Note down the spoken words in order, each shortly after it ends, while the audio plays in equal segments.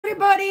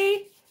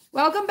everybody.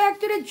 Welcome back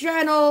to the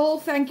channel.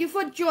 Thank you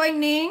for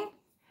joining.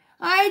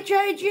 Hi,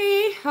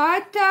 JG. Hi,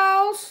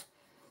 Tals.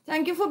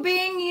 Thank you for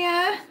being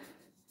here.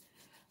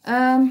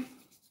 Don't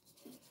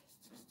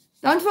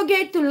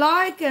forget to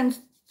like and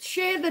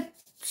share the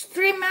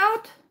stream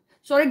out.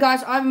 Sorry,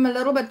 guys. I'm a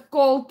little bit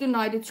cold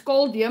tonight. It's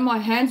cold here. My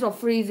hands are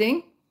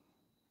freezing.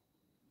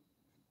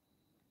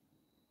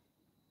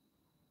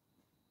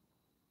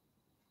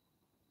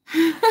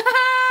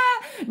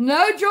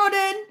 No,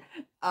 Jordan.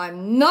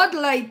 I'm not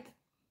late.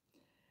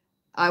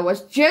 I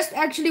was just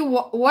actually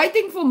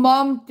waiting for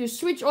Mom to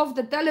switch off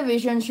the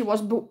television. She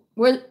was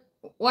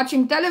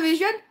watching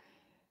television.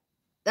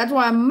 That's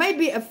why I'm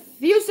maybe a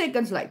few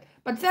seconds late.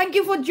 But thank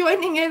you for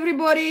joining,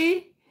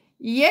 everybody.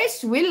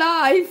 Yes, we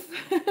live.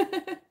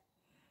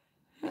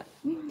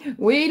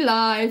 We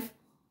live.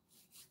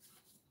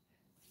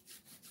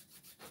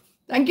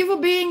 Thank you for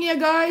being here,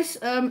 guys.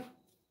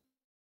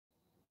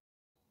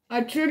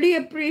 I truly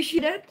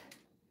appreciate it.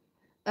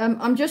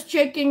 I'm just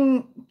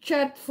checking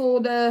chat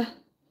for the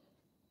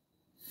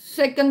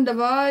second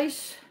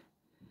device.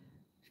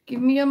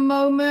 Give me a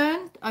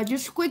moment. I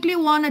just quickly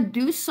want to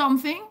do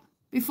something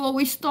before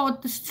we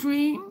start the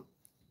stream.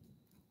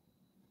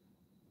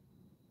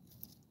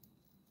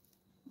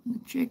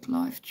 Check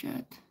live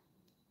chat.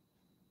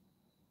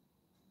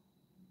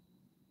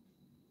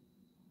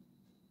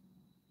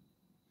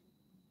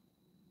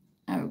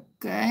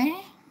 Okay.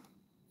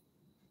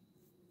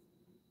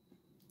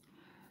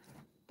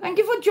 Thank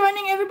you for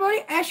joining, everybody.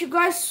 As you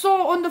guys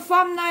saw on the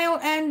thumbnail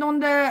and on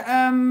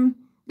the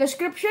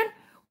description,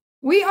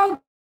 we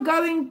are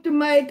going to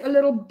make a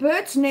little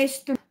bird's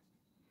nest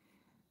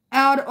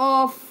out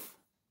of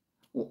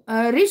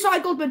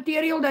recycled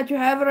material that you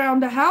have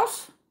around the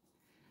house.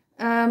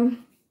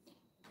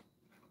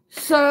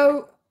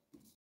 So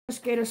let's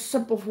get a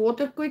sip of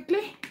water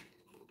quickly.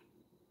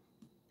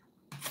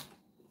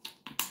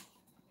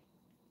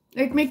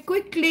 Let me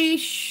quickly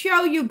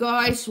show you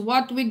guys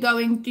what we're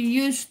going to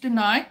use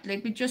tonight.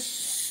 Let me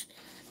just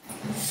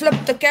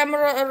flip the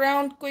camera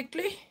around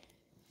quickly.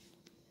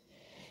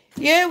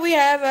 Here we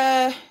have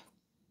a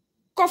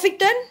coffee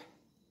tin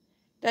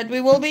that we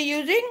will be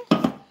using.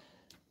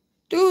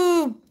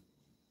 2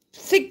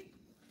 thick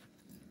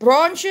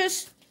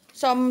branches,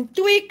 some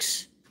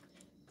twigs,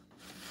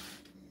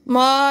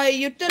 my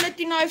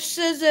utility knife,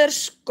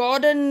 scissors,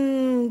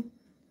 garden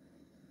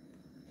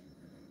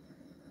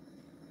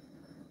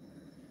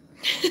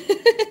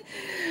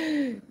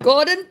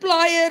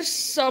pliers,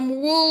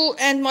 some wool,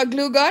 and my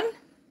glue gun.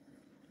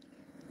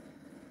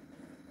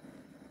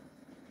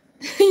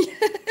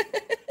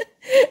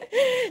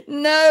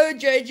 No,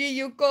 JG,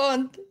 you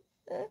can't.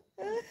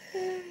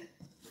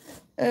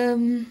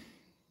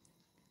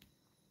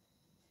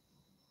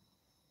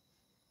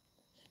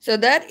 So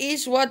that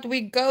is what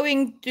we're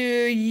going to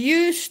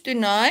use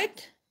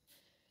tonight.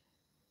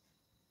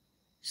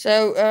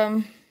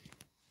 So,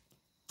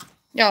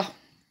 yeah.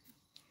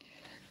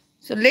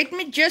 So let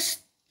me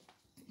just...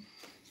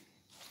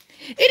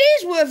 It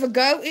is worth a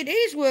go. It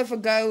is worth a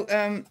go,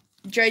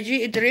 JG.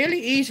 It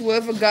really is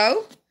worth a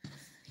go.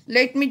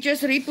 Let me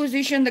just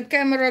reposition the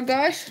camera,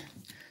 guys,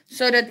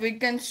 so that we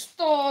can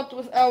start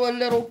with our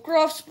little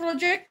crafts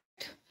project.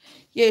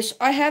 Yes,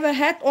 I have a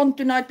hat on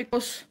tonight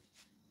because...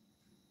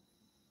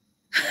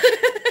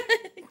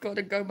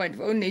 Gotta go, my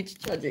phone needs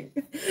charging.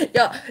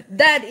 Yeah,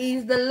 that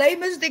is the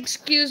lamest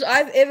excuse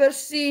I've ever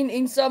seen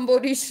in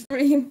somebody's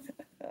stream.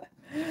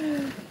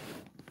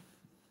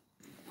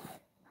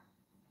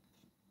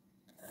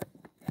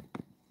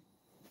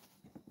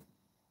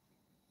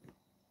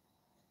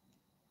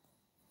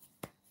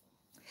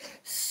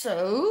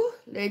 So,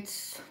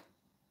 let's...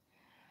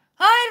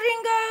 Hi,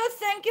 Ringo.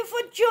 Thank you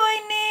for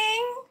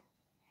joining.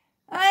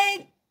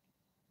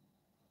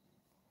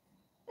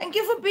 Thank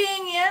you for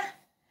being here.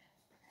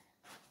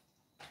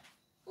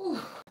 Ooh.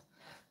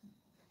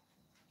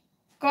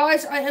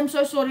 Guys, I am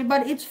so sorry,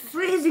 but it's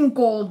freezing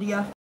cold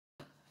here.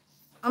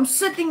 I'm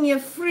sitting here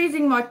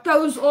freezing my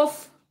toes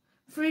off,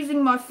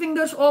 freezing my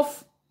fingers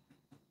off.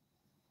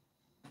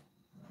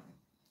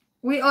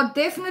 We are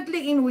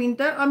definitely in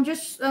winter. I'm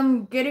just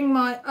getting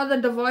my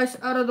other device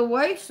out of the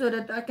way so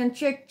that I can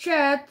check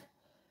chat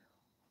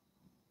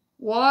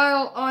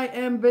while I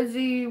am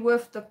busy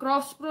with the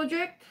crafts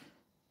project.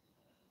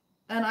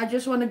 And I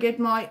just want to get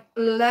my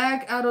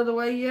lag out of the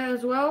way here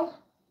as well.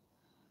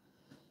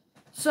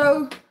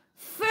 So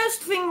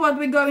first thing what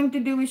we're going to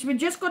do is we're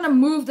just going to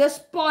move this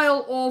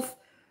pile of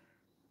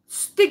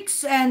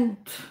sticks and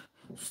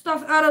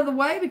stuff out of the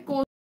way,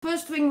 because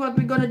first thing what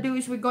we're going to do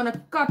is we're going to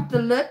cut the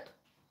lid.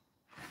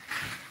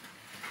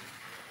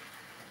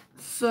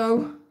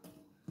 So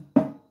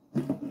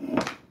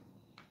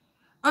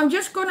I'm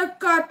just going to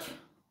cut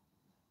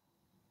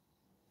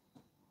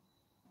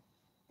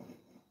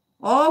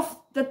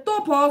off the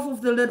top half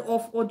of the lid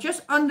off, or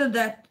just under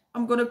that.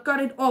 I'm going to cut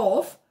it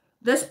off.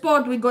 This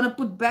part we're going to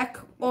put back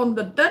on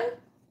the tin.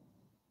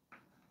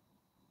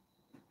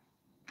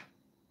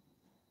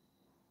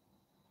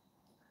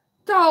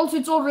 Towels,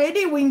 it's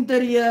already winter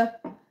here.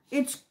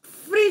 It's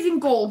freezing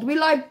cold. We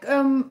like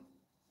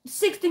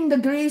 16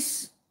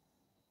 degrees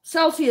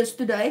Celsius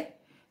today,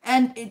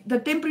 and the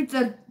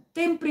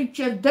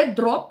temperature did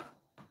drop.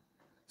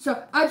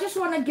 So I just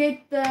want to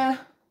get the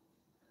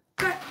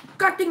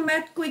cutting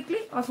mat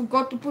quickly. I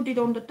forgot to put it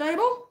on the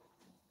table.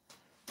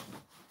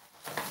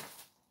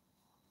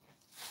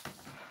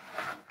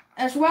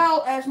 As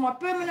well as my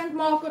permanent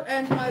marker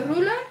and my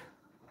ruler.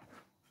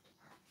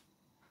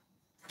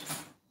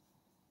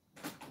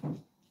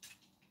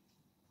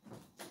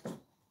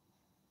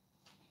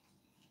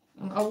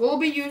 And I will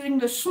be using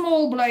the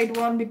small blade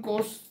one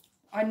because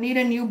I need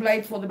a new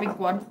blade for the big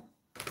one.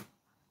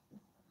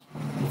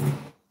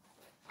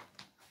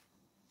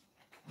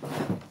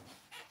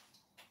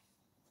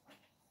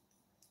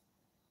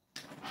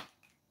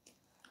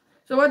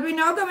 So what we're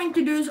now going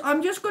to do is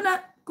I'm just going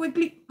to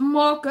quickly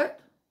mark it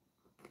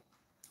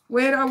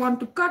where I want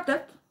to cut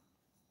it.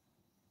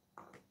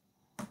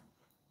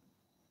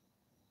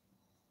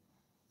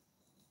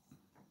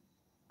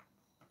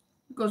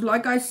 Because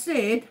like I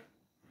said,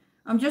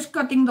 I'm just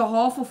cutting the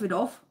half of it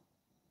off.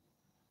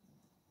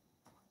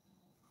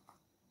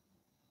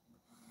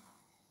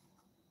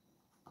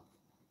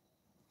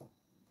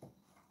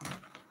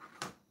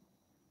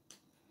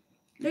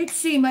 Let's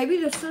see, maybe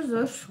the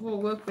scissors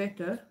will work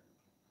better.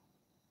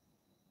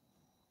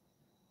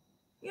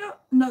 Yeah,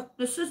 no,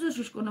 the scissors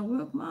is going to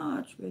work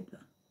much better.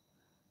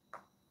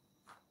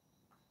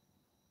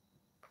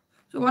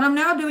 So what I'm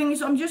now doing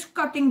is I'm just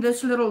cutting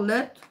this little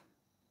lid.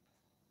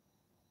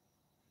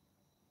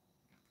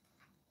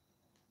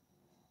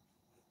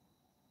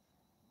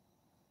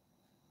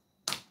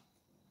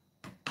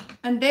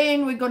 And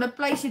then we're going to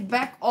place it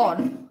back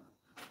on.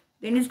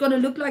 Then it's going to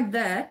look like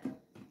that.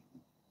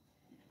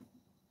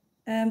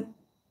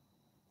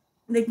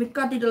 Let me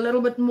cut it a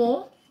little bit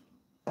more.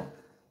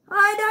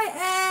 Hi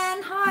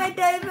Diane, hi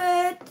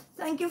David,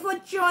 thank you for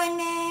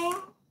joining.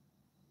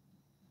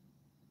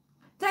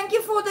 Thank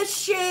you for the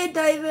share,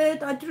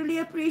 David, I truly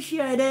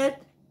appreciate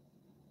it.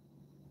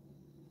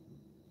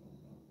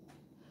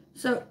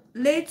 So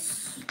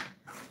let's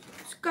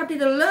cut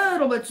it a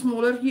little bit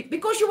smaller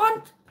because you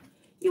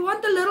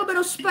want a little bit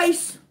of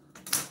space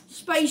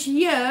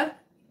here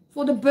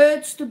for the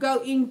birds to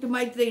go in to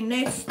make their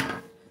nest.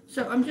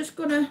 So I'm just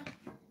gonna,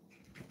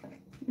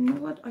 you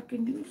know what I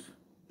can use?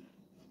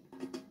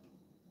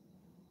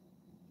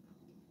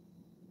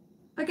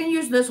 I can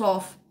use this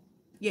half.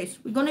 Yes,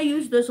 we're gonna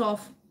use this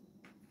half.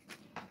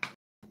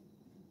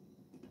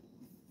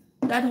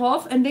 That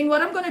half, and then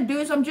what I'm gonna do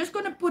is I'm just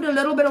gonna put a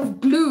little bit of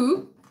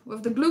glue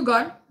with the glue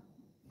gun.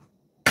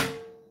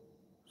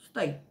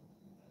 Stay.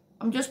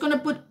 I'm just gonna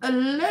put a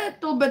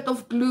little bit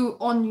of glue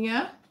on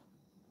here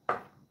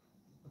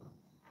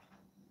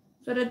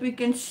so that we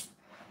can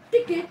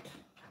stick it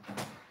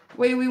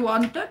where we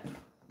want it.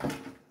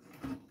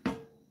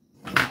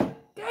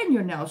 Can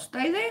you now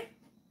stay there?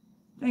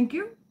 Thank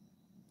you.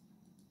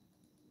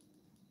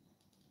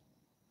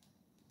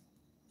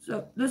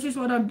 So this is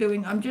what I'm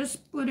doing. I'm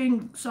just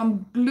putting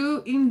some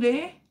glue in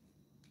there.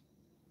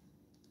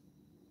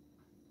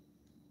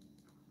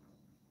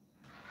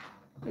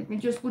 Let me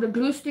just put a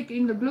glue stick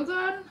in the glue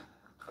gun,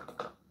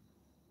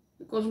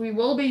 because we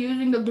will be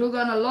using the glue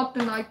gun a lot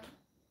tonight.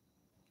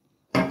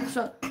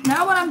 So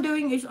now what I'm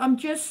doing is I'm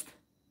just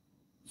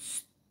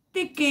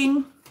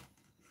sticking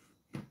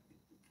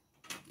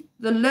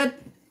the lid,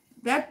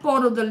 that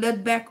part of the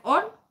lid back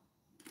on.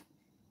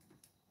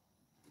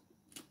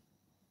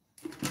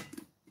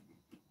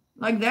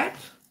 Like that.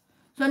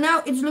 So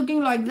now it's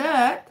looking like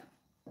that.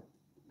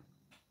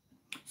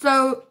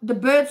 So the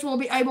birds will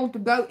be able to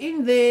go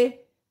in there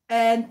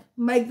and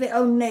make their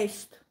own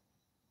nest.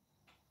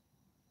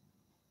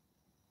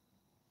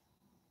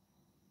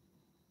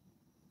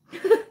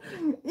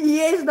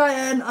 Yes,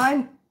 Diane,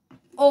 I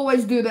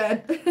always do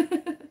that.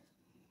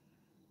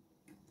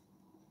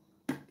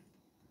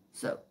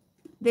 So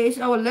there's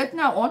our lid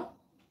now on.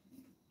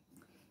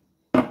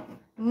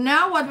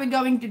 Now what we're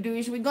going to do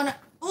is we're gonna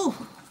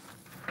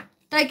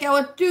take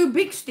our two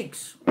big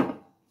sticks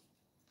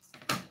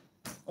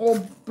or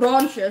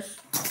branches.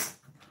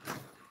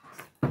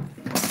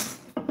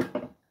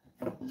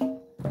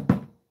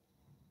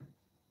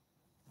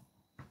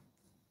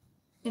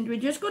 And we're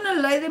just going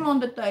to lay them on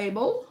the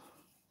table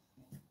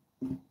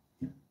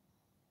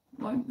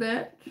like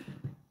that.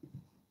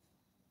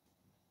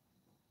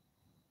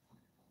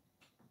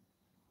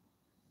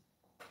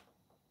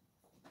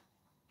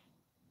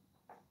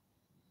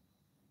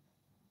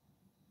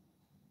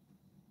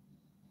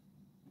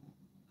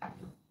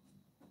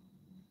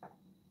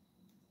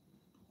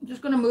 I'm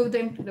just going to move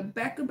them to the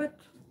back a bit.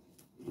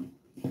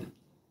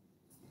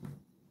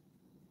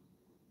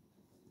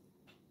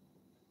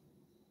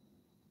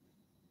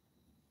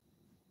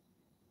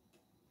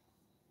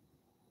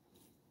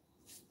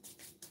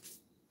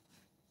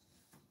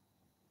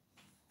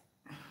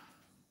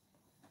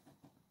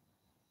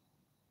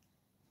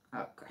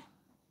 Okay.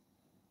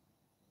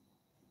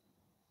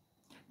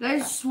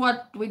 That's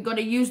what we're going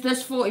to use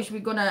this for, is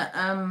we're going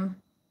to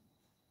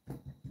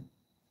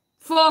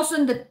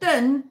fasten the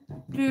tin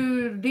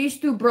to these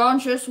two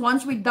branches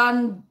once we're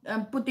done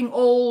putting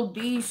all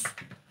these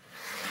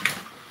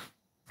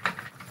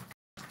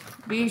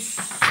these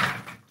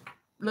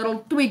little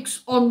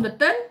tweaks on the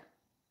tin.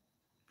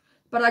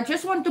 But I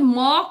just want to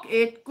mark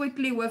it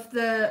quickly with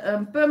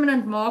the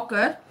permanent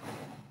marker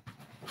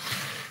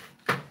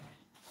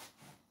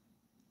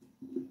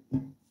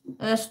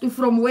as to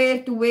from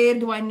where to where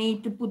do I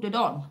need to put it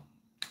on.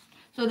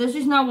 So this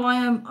is now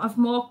why I've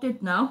marked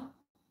it now.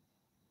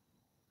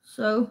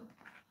 So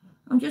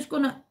I'm just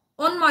gonna,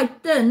 on my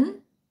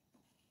tin,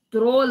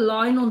 draw a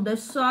line on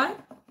this side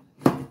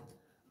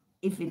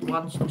if it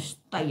wants to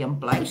stay in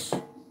place.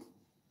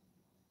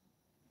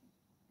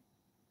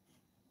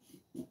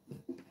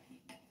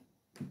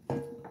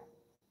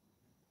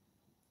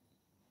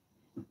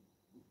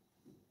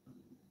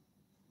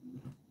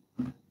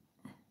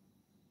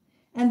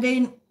 And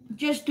then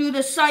just do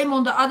the same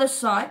on the other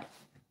side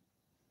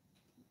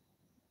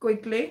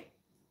quickly.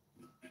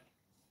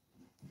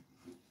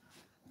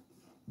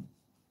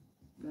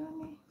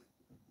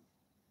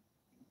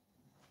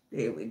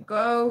 There we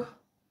go.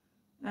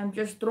 And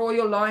just draw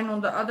your line on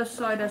the other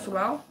side as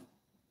well.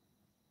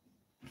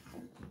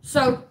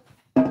 So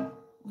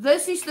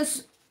this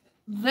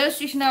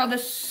is now the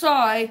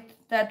side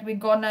that we're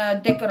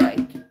gonna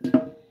decorate.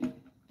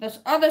 This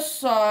other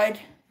side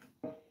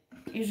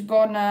is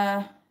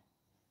gonna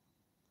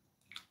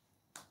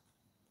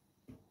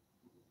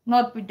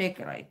not be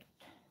decorated.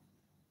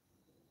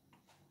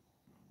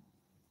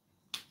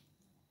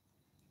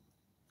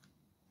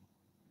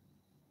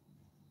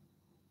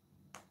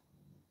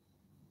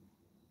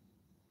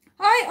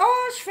 Hi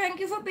Osh, thank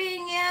you for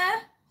being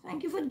here.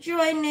 Thank you for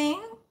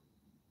joining.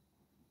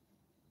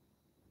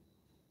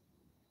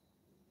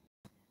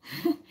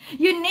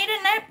 You need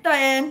a nap,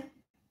 Diane.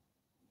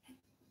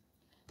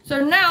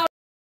 So now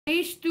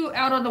these two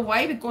out of the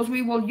way because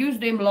we will use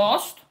them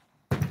last.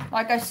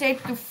 Like I said,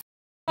 to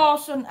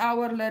fasten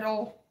our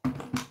little.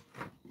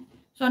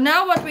 So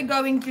now what we're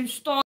going to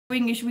start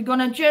doing is we're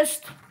gonna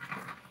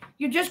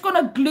you're just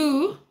gonna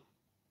glue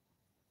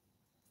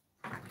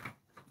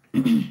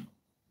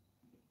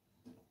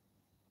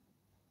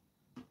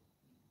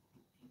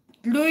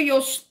glue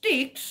your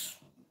sticks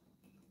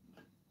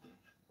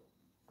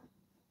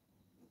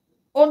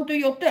onto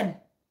your tin.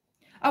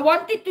 I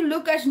want it to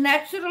look as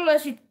natural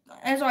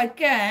as I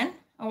can.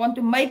 I want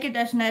to make it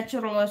as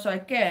natural as I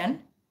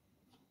can.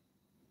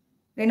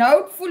 Then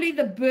hopefully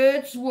the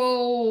birds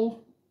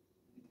will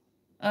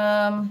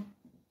come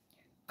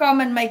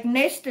and make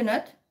nest in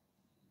it.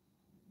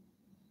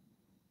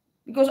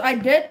 Because I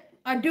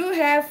do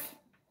have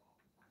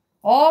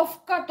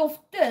half cut of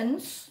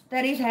tins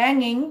that is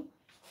hanging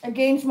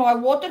against my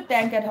water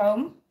tank at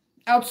home,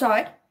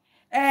 outside.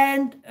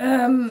 And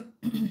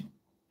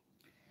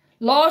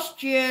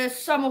last year,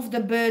 some of the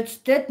birds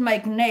did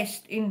make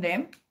nest in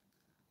them.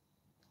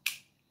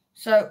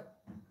 So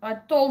I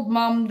told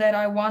Mom that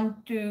I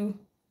want to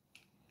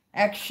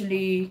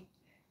actually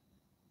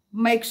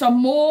make some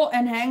more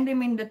and hang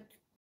them in the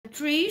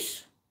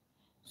trees.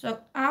 So,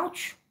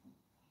 ouch.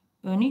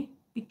 Bernie,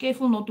 be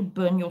careful not to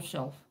burn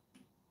yourself.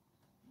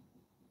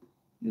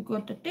 You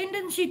got a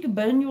tendency to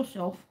burn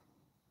yourself.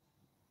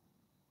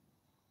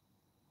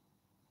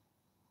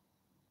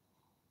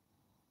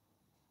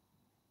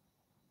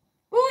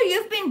 Oh,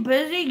 you've been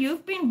busy.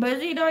 You've been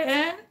busy,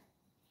 Diane.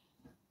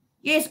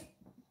 Yes.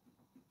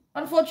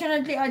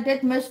 Unfortunately, I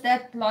did miss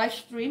that live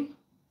stream.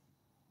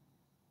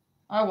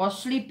 I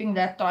was sleeping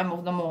that time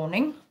of the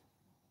morning.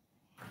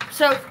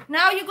 So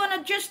now you're going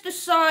to just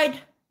decide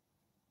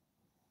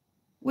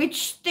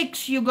which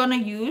sticks you're going to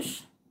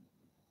use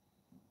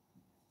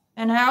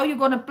and how you're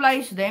going to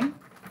place them.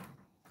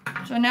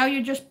 So now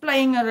you're just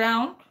playing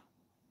around.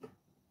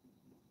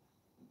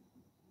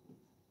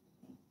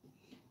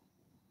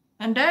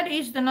 And that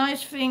is the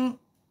nice thing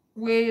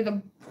where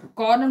the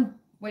garden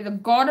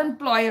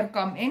plier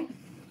come in.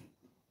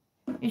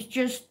 It's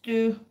just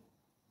to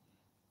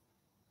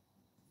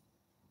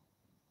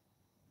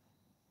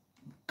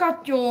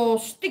cut your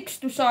sticks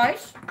to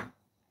size.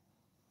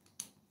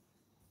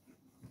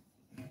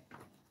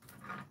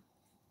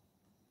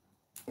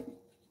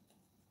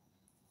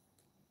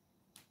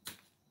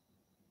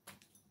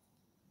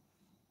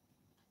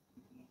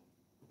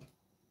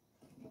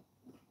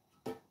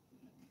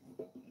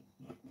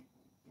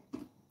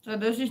 So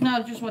this is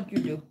now just what you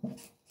do.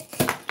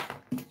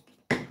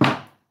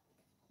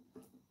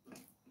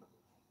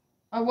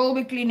 I will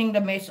be cleaning the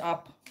mess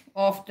up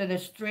after the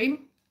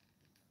stream.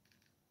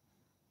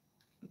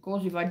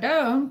 Because if I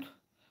don't,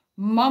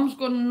 Mom's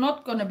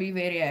not gonna be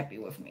very happy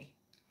with me.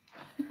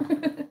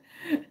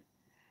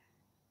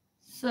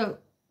 So,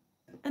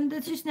 and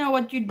this is now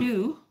what you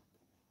do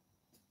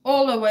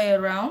all the way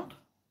around.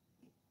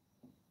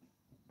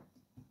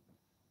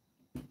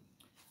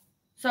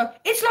 So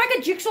it's like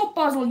a jigsaw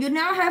puzzle. You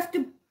now have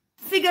to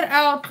figure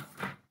out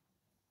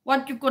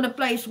what you're gonna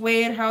place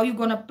where, how you're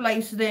gonna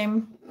place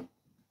them.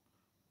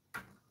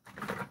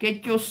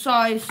 Get your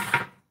size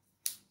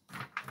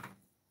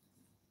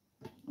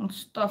and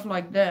stuff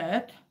like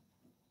that.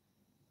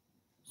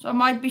 Some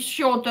might be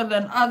shorter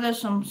than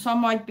others,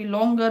 some might be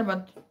longer,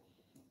 but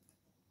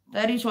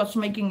that is what's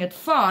making it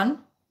fun.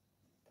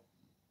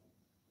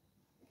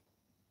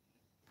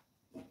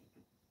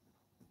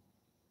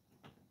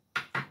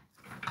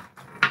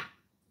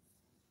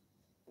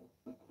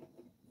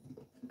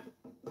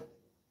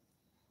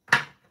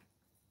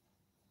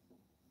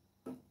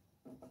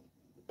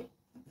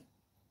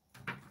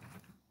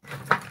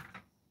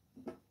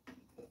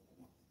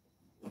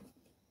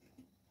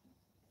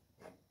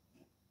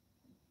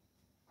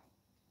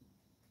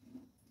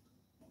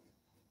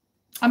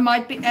 I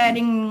might be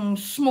adding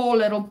small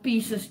little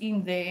pieces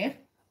in there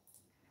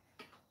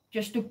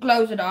just to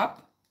close it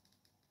up.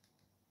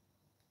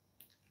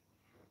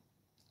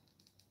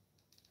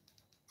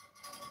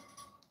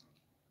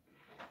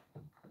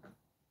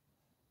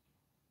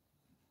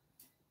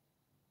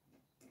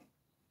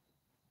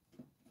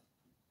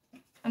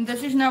 And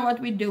this is now what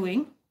we're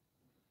doing.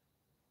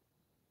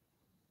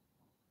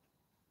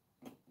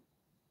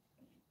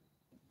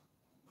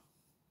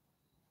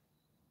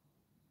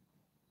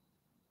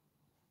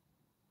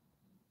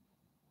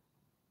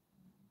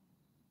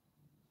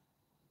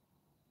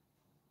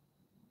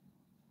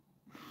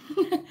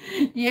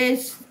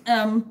 Yes,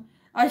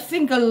 I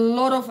think a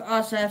lot of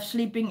us have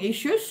sleeping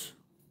issues.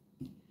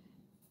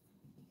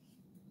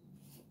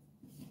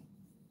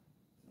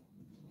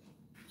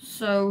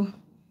 So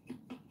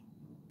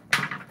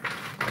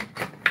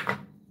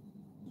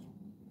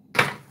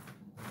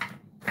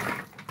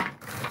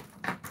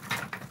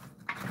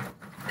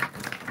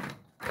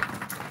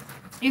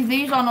if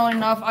these are not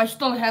enough, I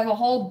still have a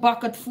whole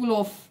bucket full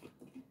of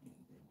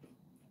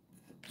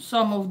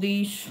some of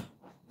these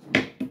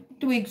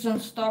twigs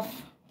and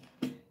stuff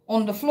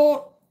on the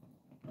floor.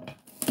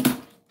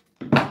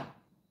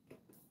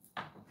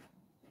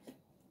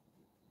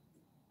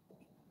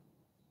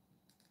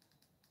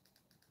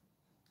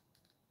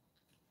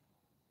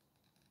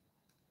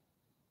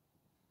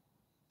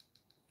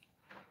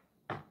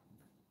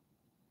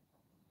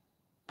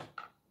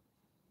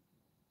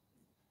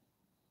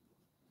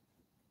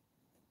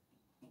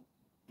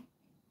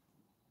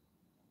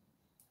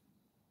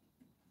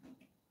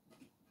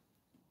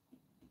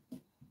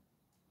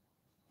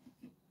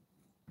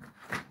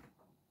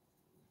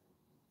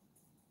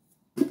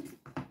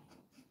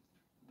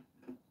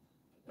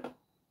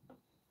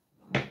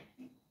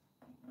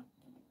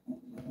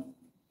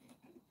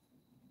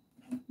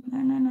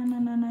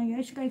 No,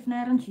 jy skuif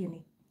nêrens hier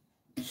nie.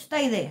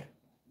 Stay there.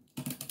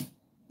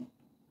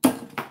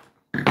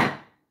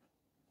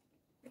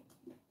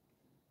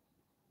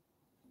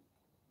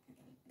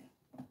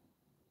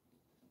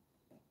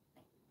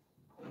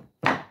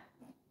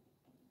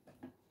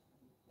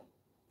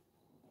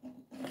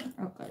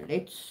 Okay,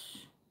 let's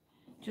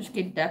just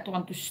get that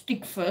one to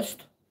stick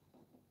first.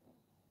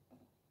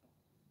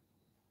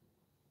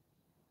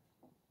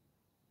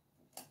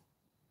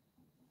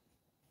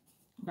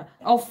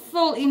 I'll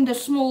fill in the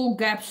small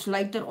gaps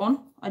later on.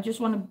 I just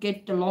want to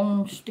get the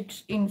long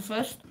sticks in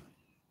first.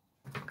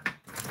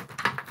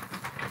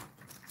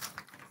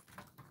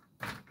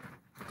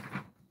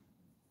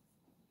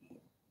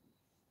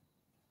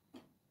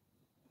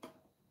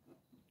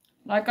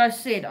 Like I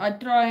said,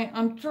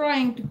 I'm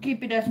trying to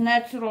keep it as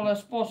natural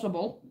as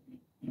possible.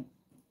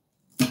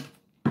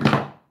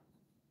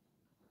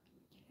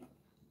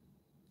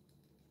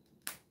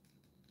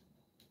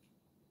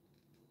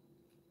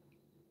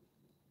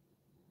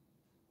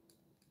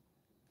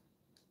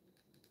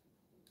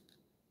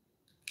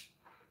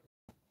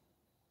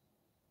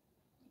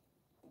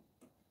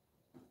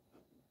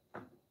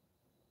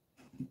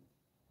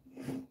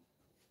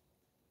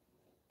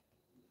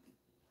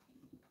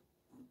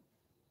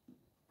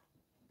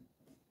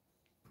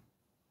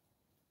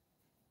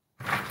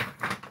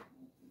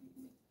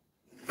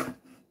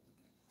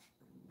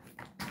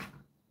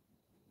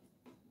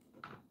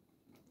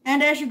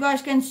 And as you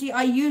guys can see,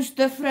 I use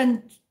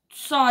different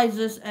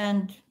sizes,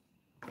 and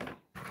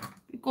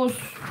because,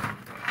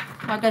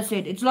 like I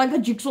said, it's like a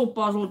jigsaw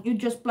puzzle. You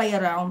just play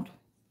around.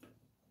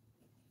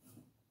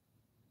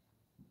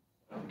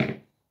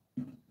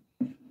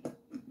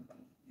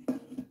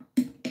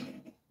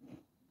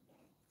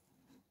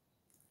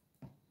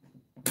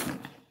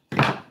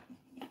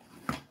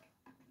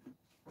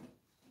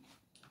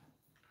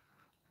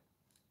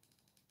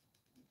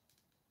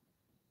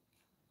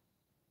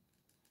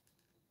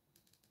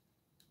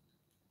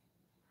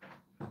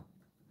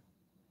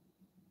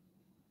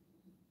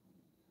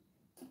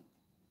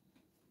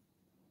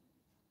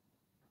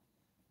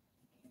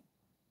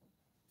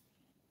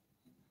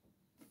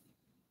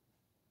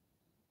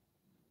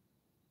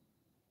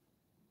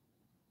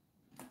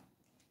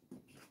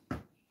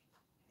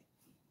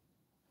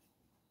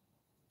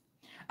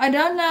 I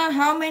don't know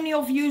how many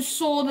of you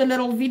saw the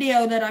little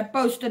video that I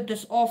posted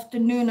this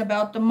afternoon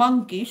about the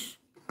monkeys.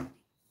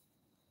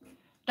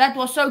 That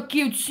was so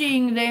cute,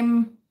 seeing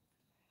them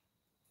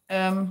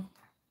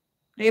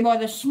there by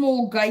the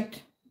small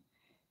gate,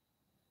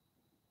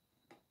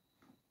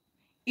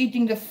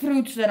 eating the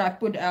fruits that I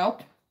put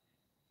out.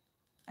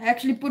 I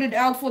actually put it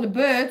out for the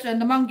birds,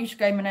 and the monkeys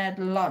came and had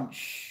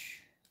lunch.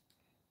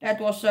 That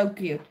was so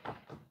cute.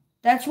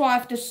 That's why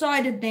I've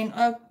decided then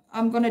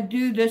I'm going to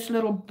do this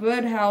little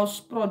birdhouse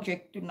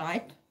project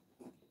tonight.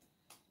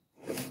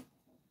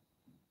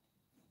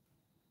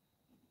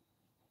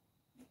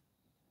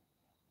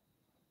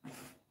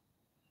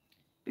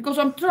 Because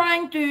I'm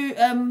trying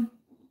to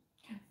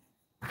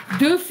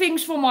do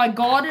things for my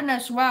garden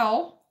as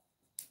well.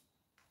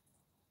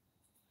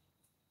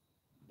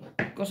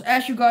 Because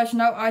as you guys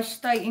know, I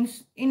stay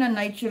in a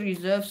nature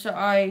reserve, so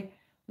I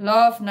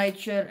love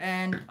nature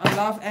and I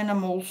love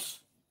animals.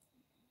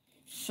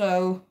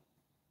 So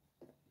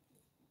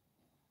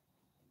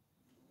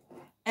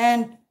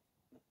And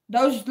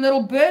those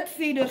little bird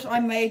feeders I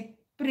made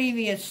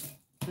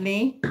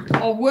previously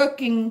are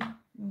working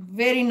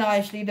very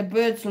nicely. The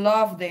birds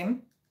love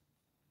them.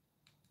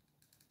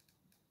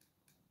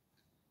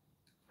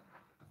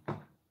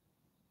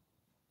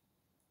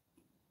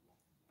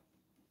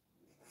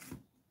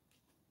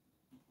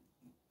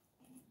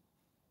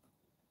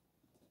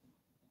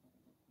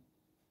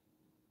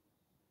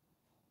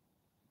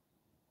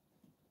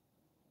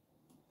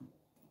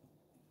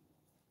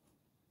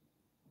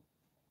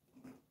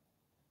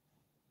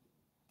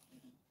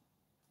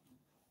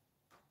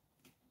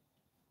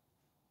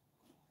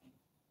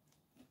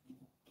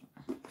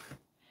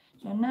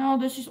 So now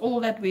this is all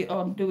that we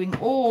are doing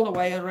all the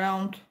way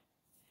around.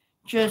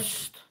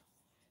 Just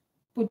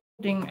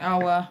putting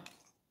our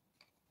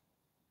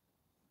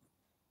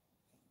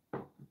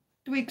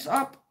twigs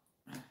up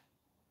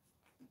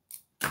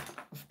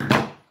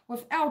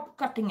without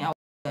cutting our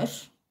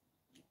fingers.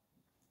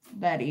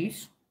 That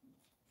is.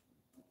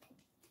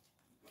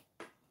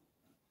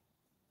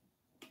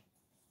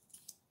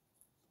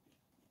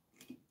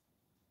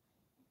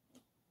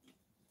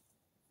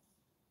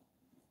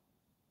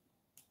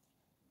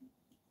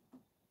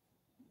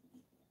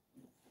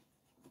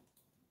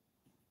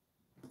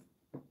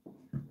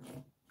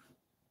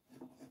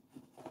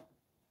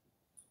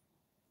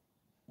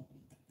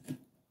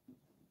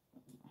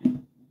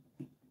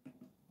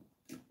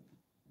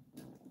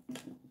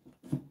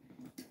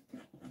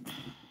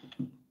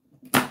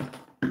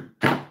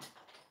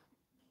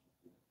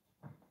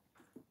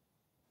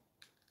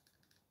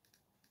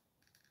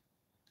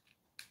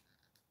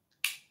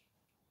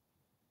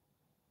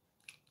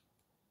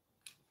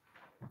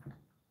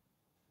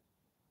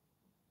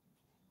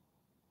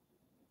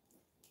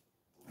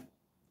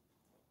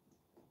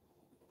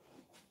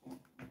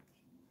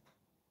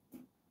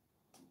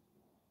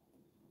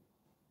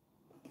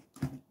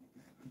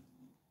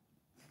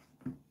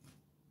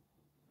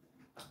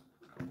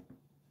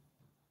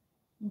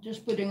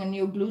 Just putting a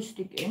new glue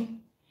stick in.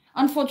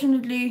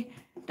 Unfortunately,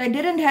 they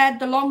didn't have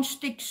the long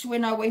sticks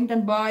when I went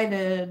and buy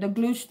the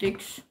glue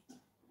sticks.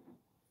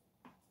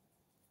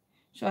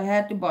 So I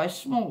had to buy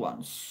small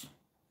ones.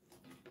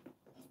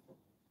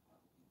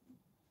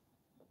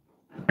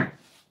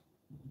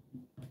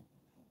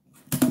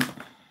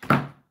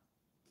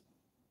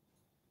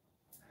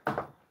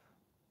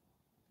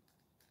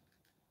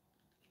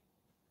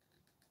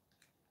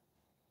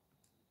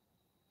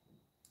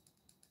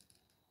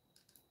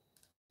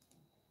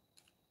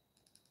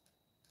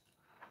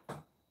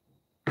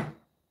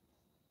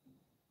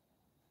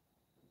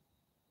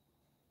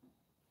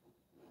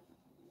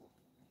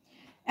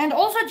 And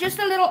also just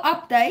a little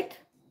update.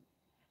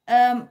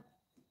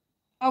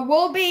 I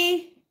will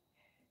be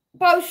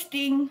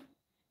posting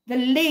the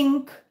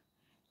link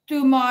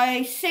to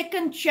my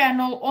second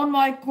channel on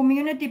my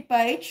community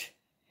page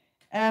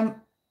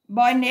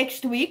by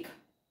next week.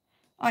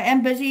 I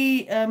am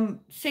busy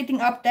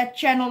setting up that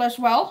channel as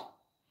well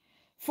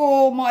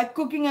for my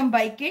cooking and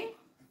baking.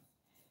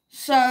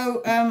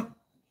 So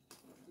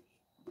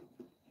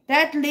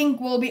that link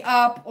will be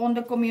up on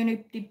the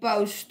community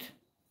post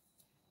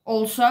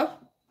also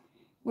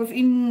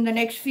within the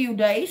next few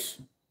days.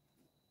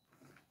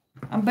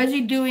 I'm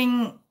busy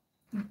doing,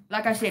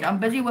 like I said, I'm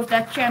busy with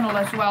that channel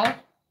as well,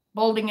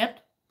 building it.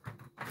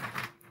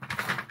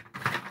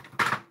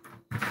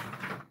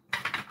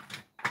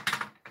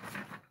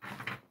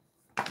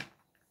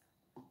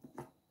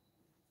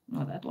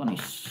 Now that one is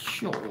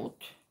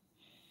short.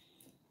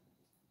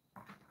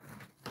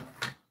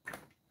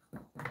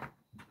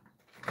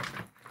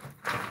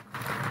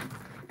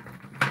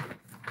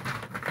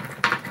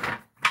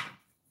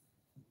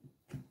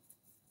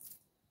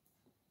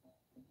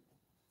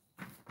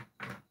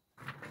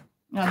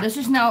 Now this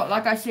is now,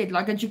 like I said,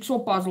 like a jigsaw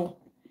puzzle.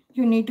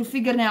 You need to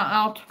figure now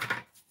out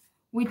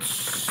which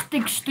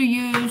sticks to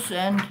use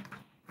and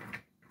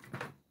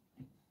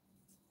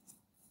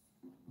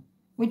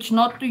which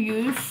not to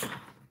use.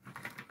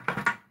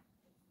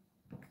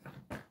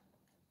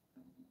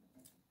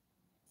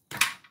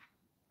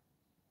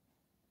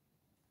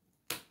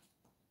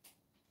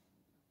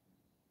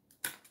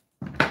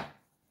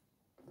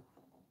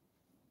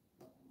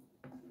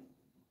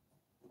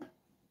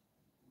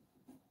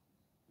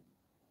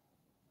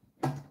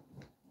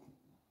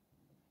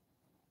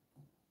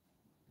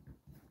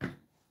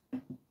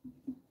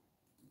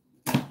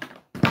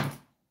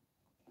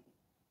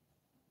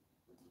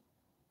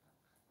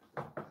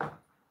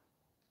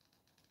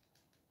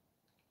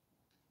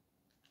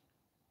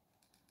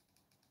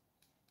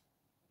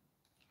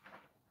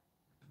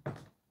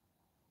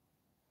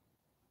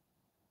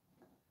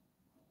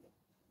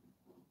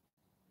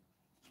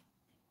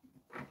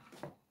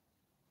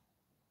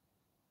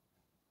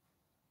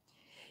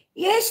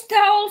 Yes,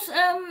 Towels,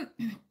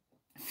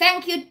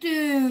 thank you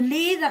to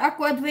Lee, the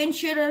Aqua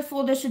Adventurer,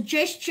 for the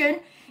suggestion.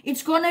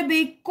 It's going to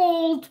be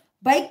called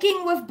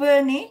Baking with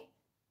Bernie.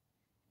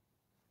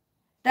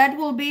 That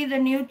will be the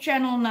new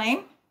channel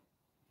name.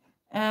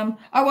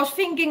 I was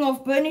thinking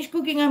of Bernie's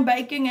Cooking and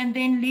Baking, and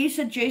then Lee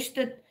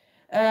suggested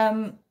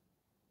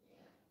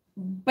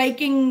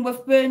Baking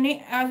with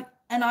Bernie, and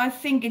I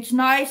think it's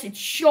nice, it's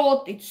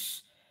short,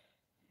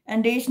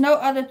 and there's no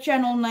other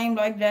channel name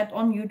like that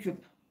on YouTube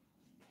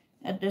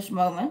at this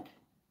moment.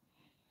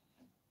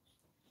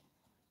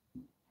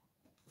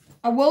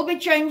 I will be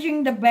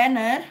changing the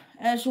banner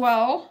as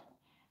well.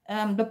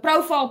 The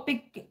profile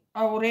pic,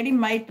 I already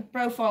made the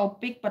profile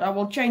pic, but I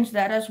will change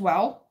that as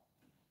well.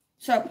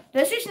 So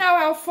this is now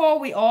how far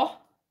we are.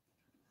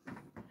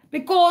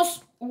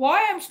 Because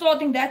why I'm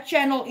starting that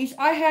channel is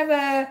I have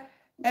a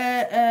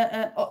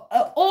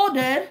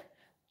order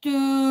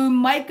to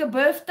make a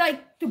birthday,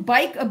 to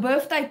bake a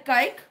birthday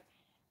cake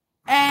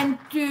and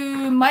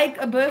to make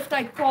a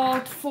birthday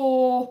card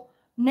for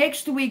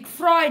next week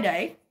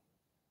Friday.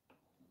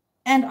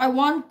 And I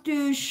want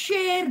to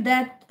share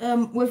that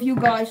with you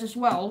guys as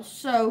well.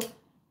 So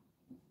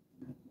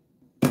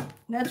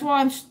that's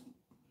why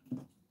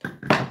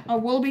I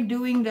will be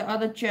doing the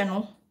other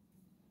channel.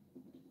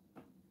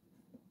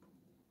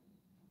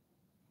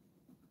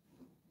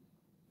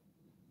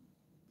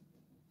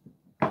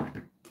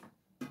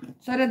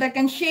 So that I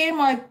can share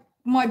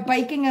my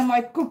baking and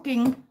my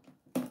cooking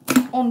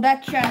on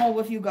that channel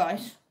with you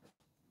guys.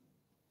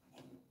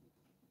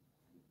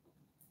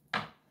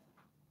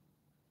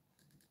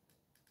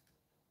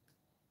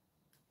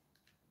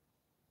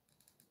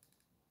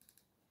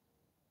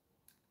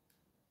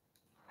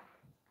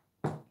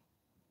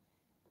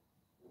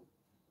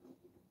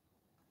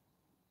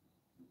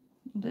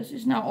 This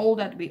is now all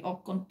that we are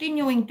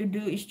continuing to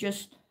do, is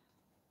just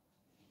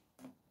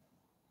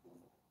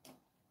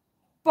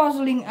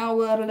puzzling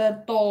our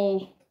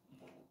little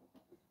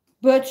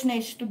bird's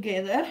nest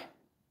together.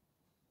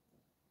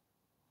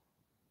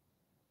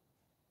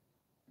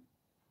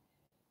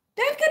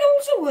 That can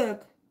also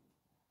work.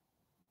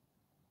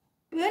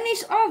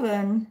 Bernie's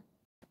oven.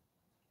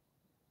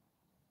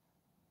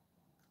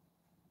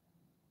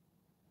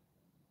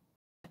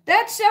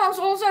 That sounds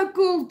also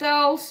cool,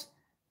 Tels.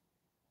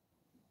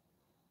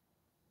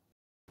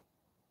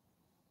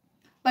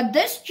 But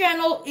this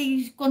channel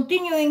is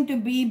continuing to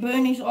be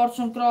Bernie's Arts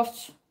and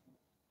Crafts.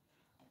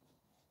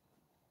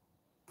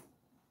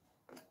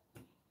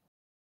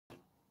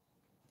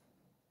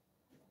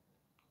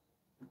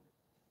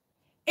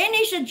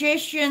 Any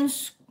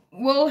suggestions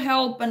will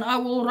help, and I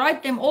will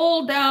write them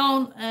all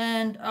down,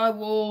 and I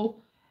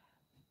will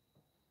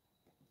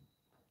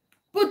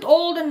put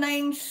all the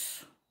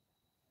names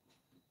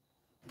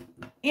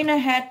in a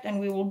hat and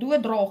we will do a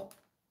draw.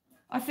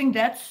 I think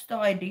that's the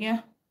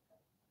idea.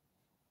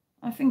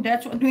 I think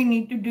that's what we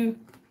need to do.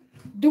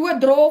 Do a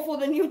draw for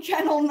the new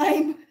channel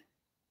name.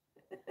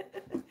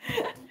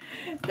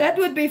 That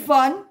would be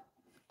fun.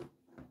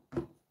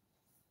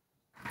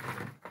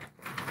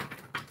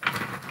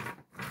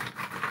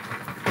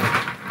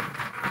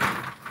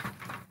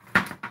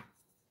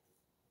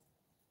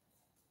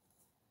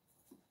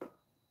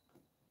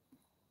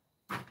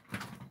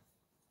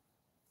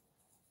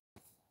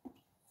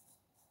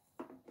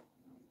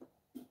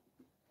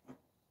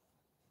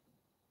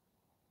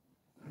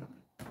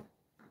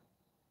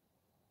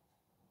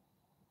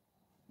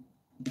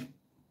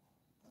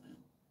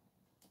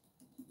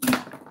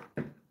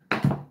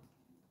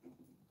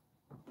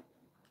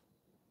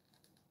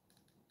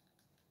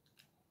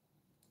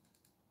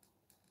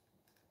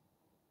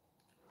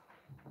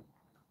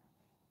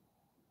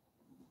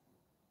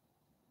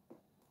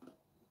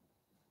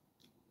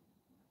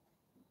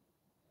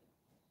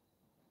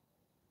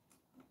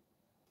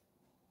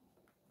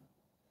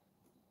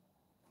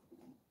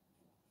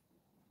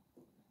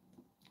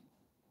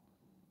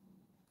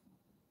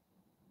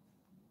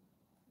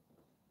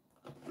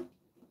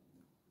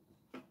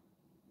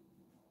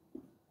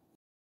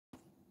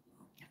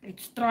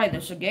 Let's try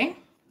this again.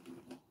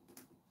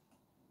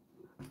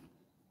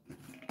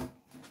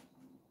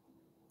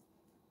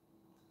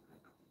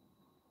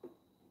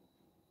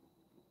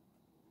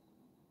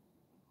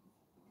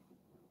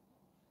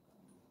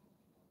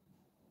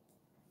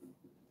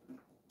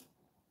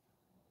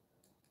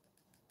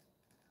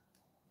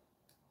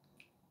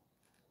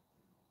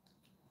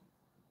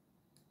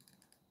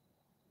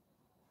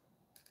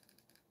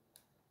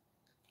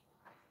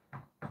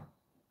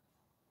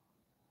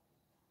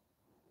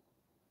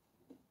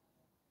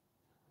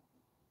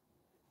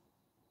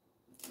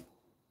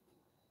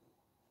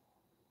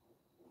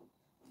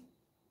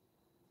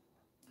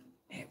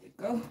 There we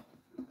go.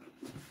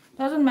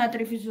 Doesn't matter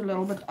if it's a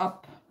little bit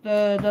up.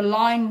 The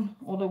line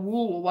or the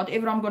wool or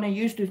whatever I'm going to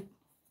use to...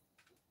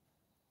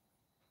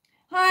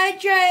 Hi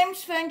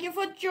James, thank you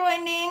for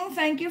joining.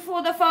 Thank you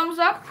for the thumbs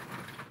up.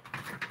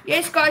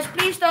 Yes guys,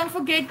 please don't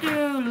forget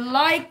to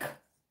like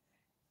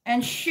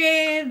and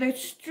share the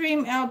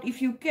stream out if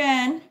you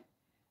can.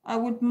 I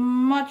would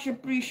much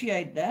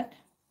appreciate that.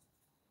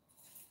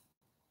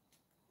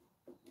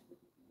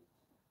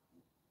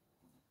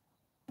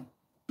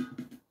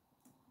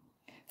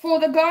 For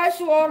the guys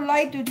who are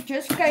late, who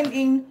just came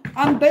in,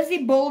 I'm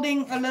busy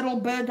building a little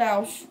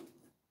birdhouse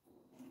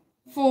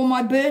for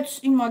my birds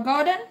in my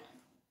garden.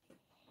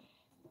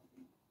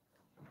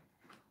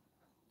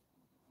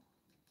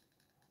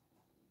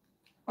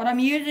 What I'm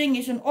using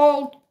is an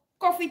old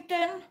coffee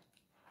tin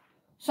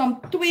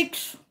some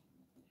twigs,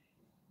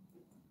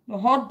 the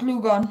hot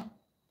glue gun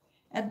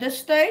at this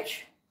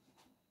stage.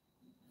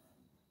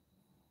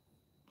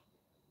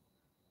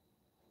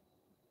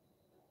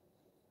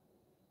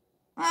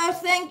 Oh,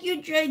 thank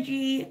you,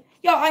 JG.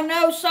 Yeah, I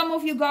know some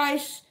of you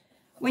guys,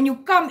 when you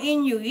come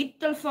in, you hit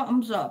the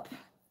thumbs up.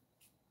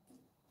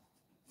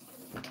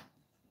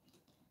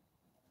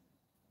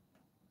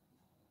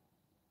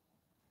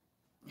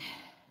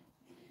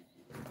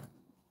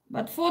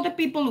 But for the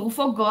people who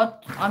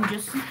forgot,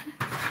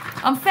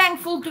 I'm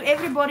thankful to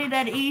everybody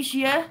that is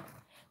here.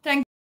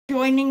 Thank you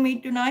for joining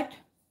me tonight.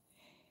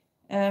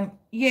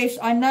 Yes,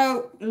 I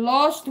know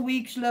last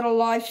week's little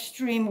live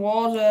stream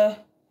was a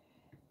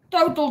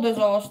total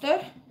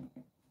disaster.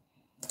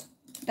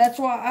 That's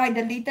why I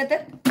deleted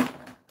it.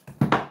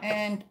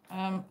 And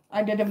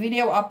I did a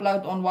video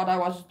upload on what I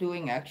was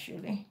doing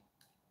actually.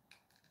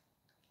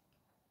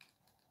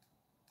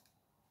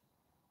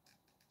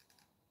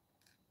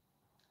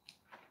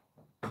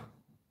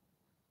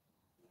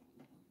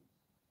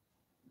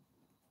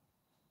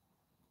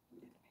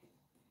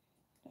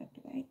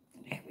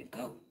 There we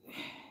go.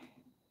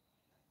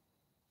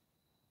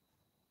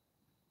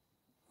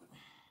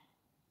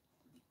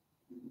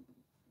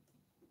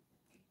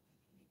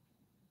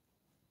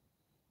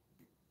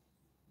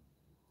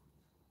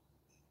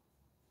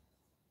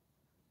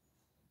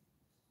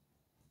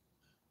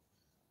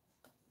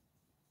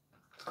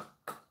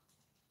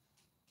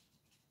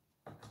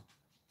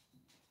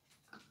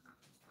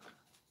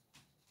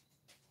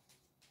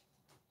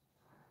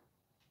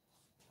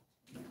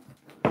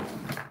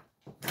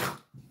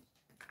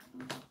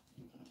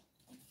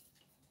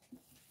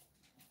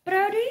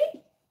 Brody,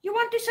 you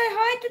want to say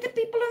hi to the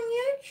people on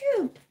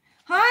YouTube?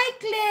 Hi,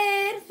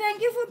 Claire.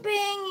 Thank you for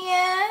being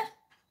here.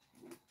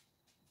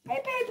 Hey,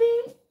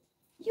 baby.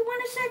 You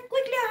want to say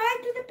quickly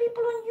hi to the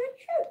people on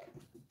YouTube?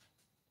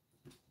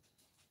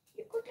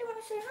 You quickly want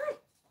to say hi?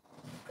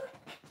 Good.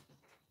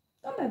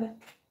 Come, baby.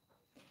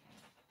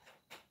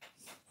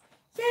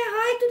 Say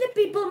hi to the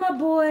people, my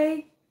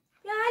boy.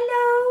 Yeah,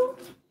 hello.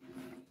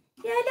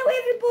 Yeah, hello,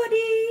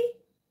 everybody.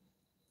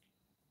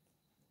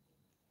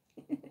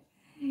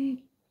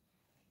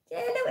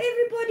 Hello,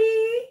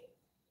 everybody.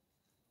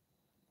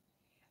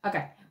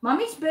 Okay,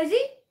 mommy's busy.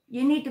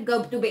 You need to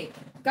go to bed.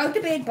 Go to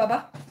bed,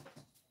 Baba.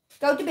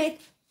 Go to bed.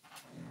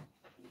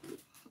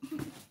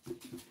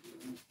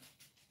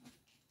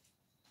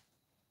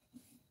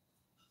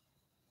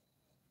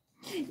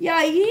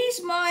 Yeah,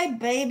 he's my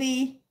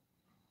baby.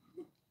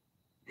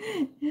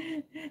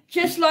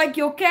 Just like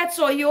your cats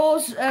are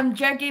yours,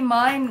 Jackie,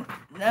 mine,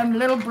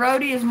 little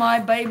Brody is my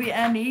baby,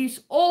 and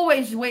he's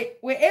always,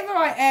 wherever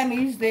I am,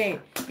 he's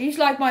there. He's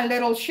like my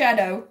little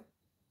shadow.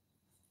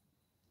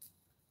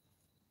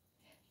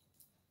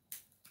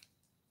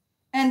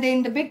 And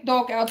then the big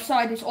dog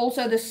outside is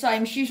also the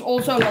same. She's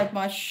also like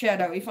my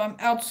shadow. If I'm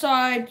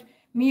outside,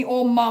 me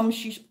or mom,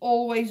 she's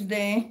always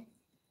there.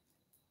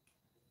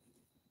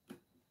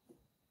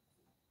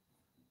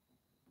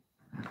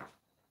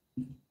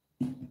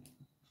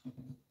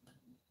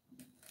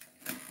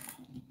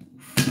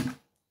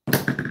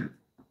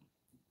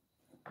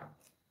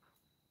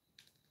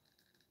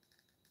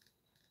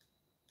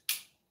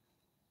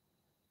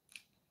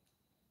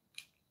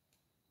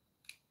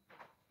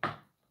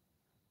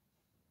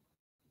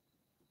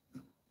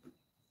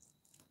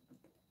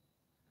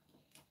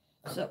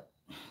 So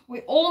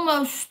we're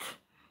almost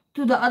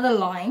to the other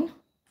line.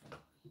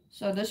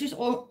 So this is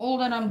all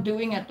that I'm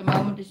doing at the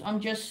moment is I'm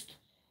just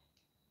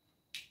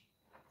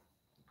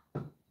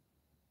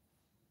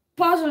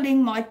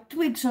puzzling my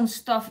twigs and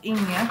stuff in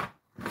here.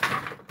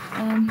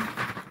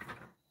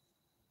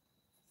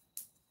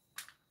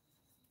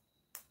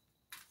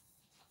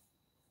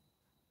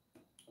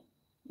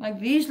 Like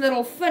these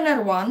little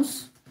thinner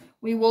ones,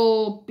 we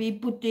will be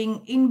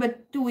putting in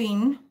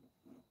between.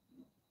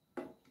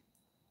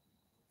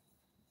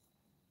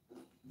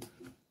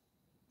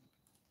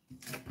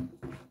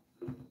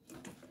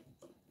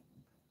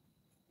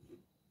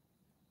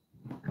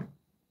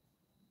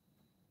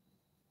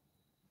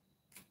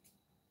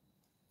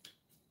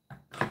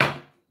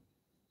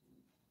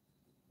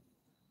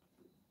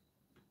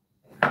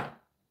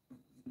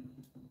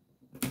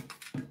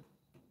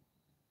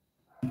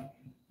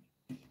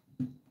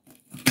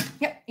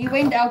 Yeah, he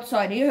went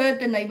outside. He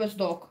heard the neighbor's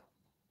dog.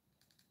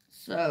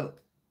 So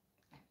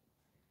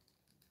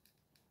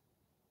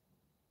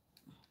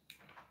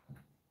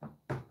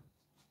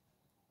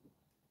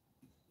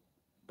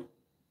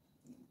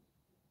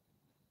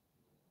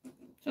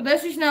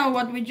this is now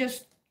what we're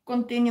just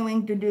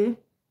continuing to do.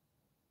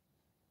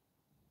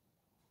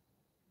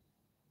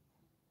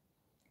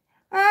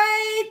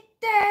 Hi,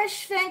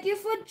 Tash. Thank you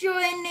for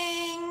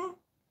joining.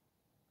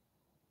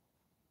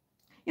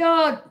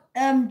 Yeah,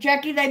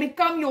 Jackie, they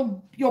become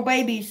your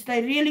babies.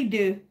 They really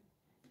do.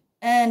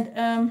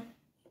 And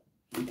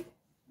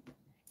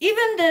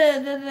even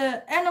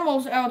the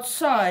animals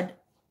outside,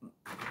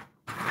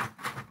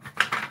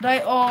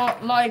 they are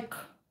like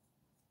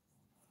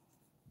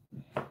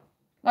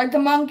the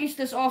monkeys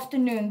this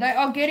afternoon. They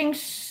are getting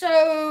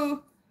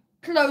so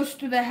close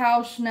to the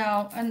house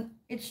now, and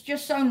it's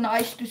just so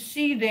nice to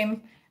see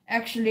them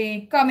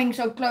actually coming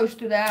so close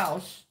to the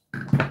house.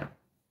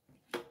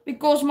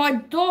 Because my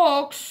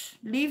dogs,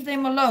 leave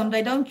them alone.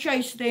 They don't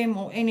chase them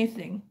or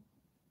anything.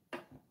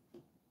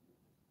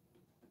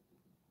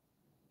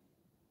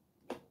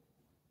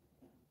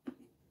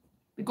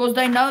 Because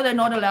they know they're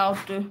not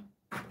allowed to.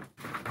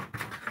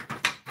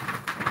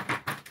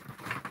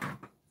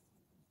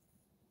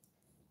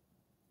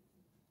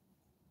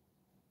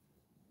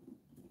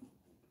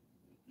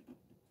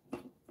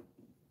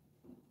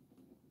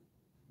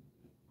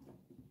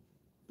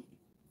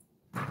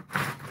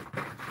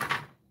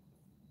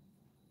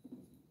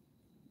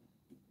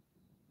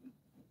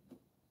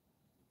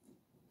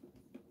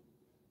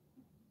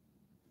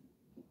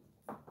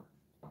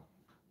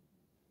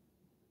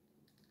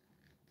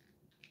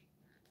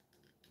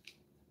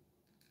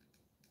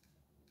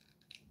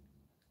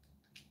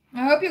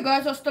 I hope you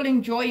guys are still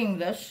enjoying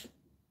this.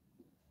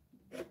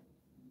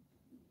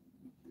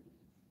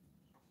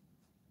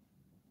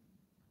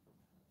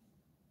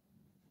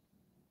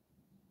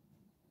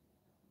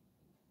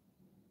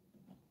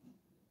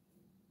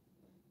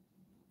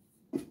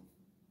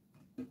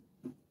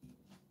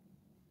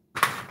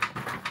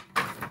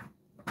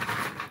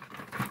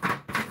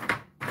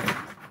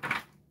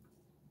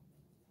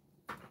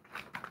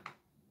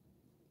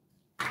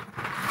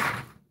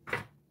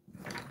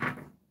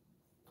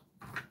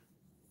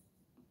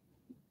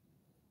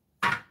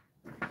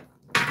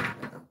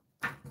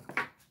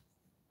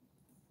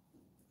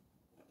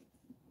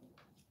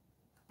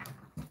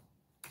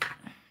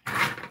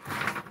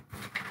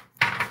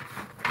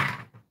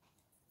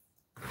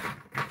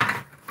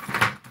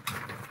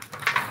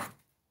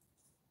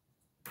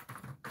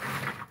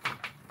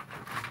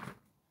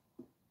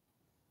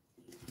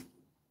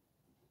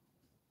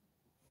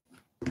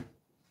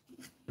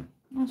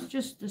 It's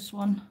just this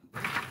one,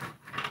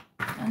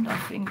 and I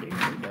think they're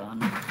done.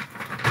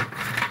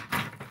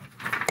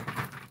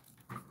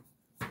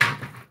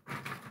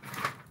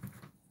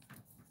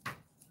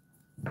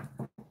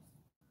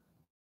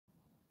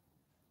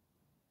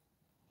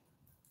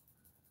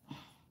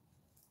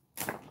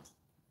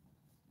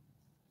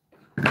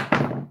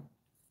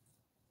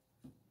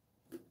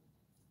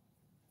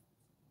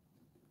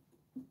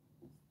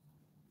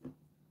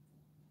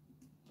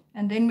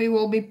 And then we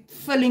will be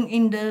filling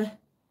in the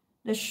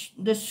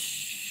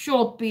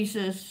short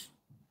pieces.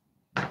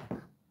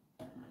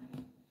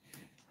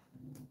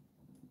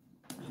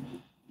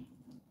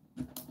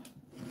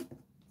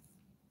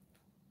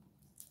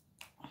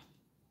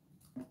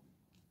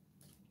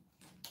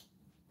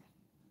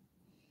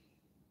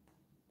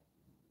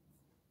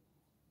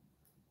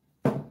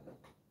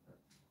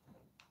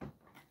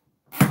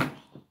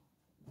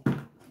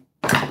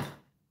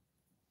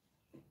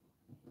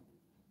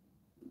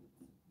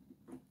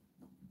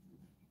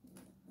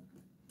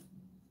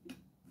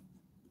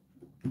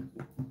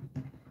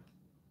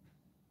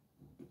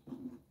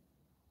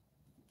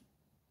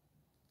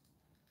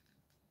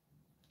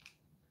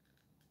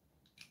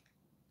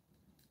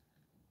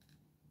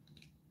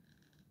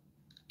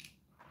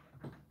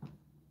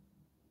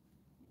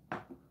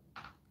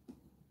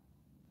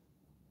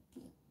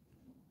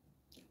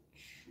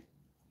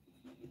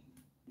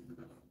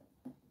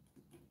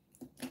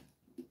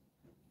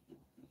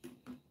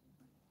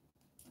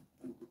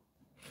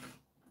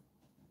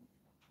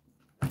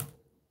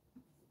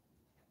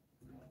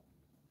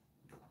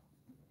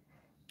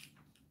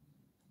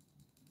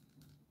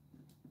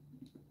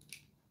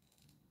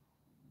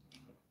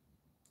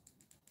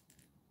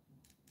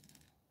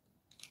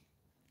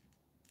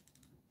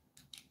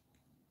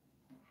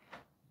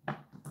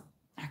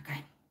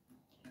 Okay.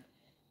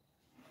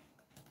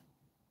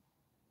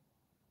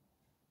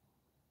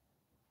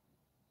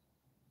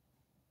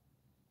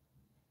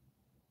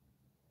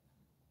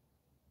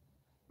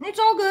 It's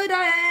all good,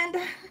 and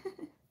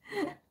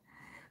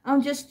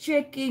I'm just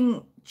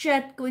checking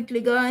chat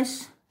quickly,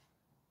 guys.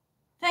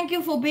 Thank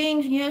you for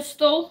being here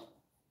still.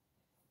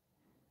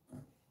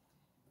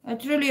 I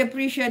truly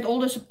appreciate all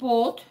the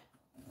support.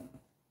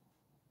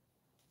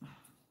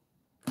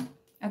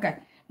 Okay,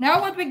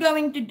 now what we're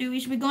going to do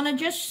is we're going to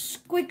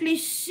just quickly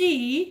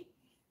see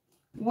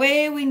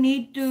where we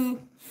need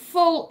to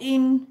fill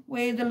in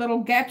where the little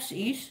gaps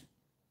is.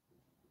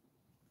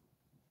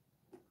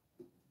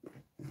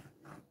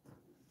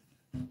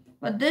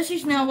 But this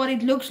is now what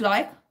it looks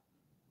like.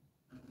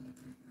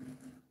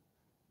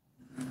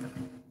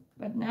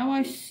 But now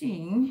I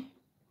see.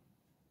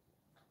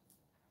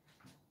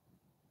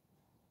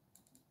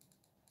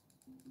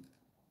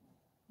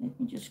 Let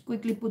me just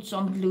quickly put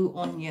some glue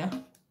on here.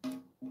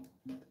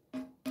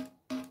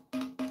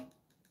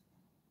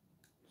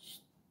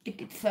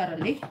 Stick it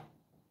thoroughly.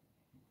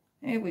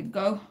 There we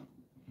go.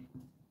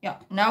 Yeah,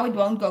 now it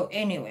won't go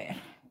anywhere.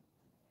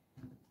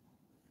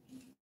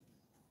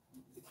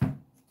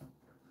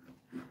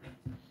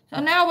 So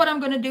now what I'm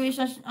going to do is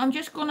I'm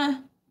just going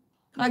to,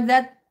 like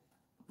that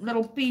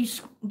little piece,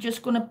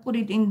 just going to put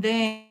it in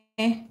there.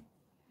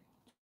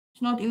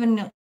 It's not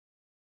even...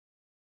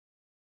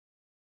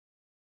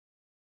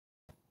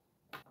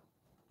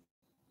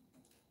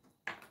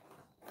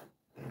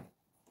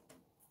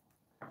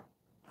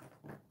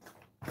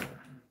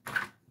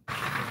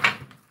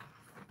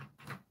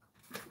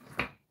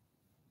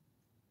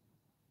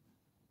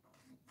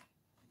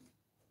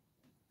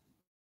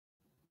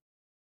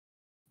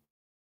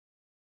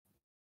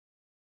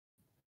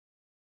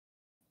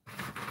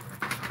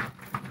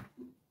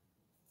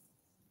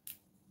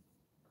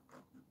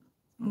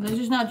 This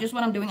is now just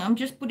what I'm doing. I'm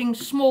just putting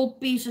small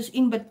pieces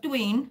in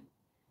between.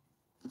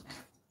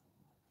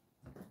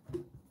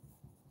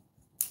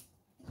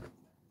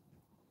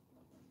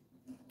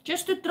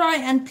 Just to try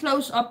and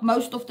close up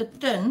most of the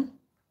tin.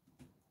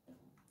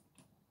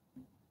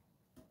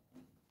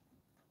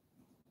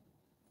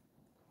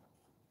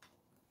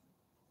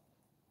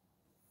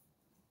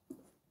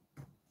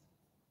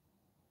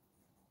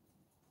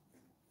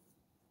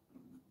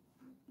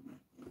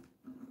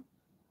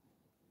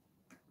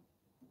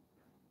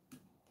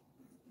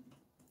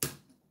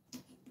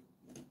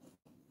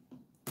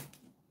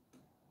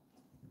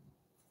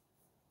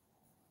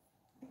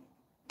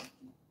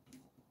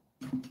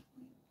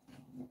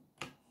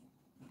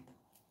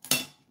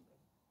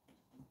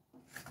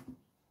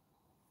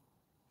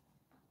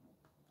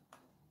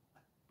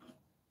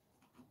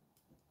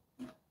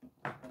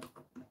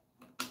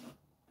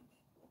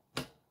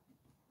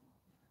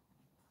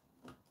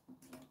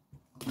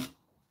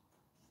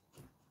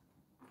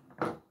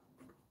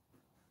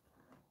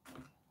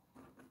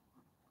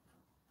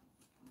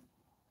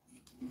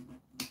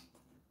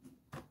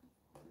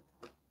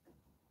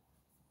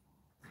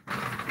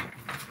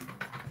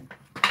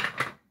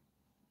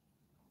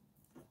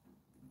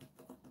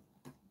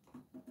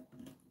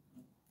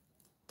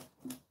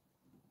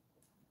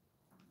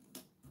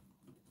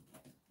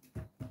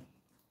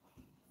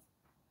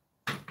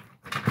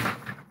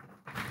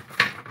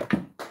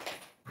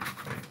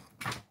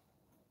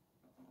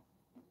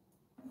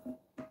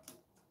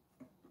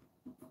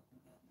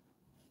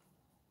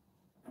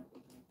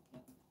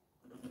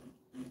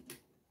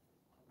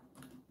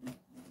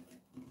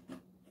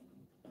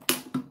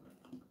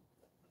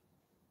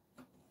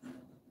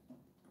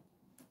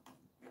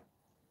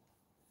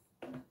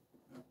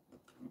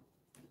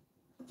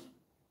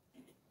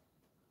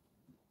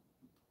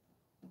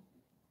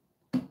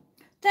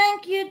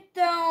 Thank you,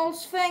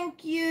 dolls.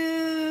 Thank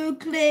you,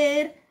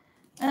 Claire.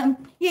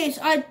 Yes,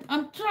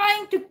 I'm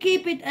trying to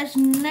keep it as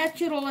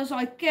natural as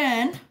I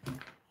can.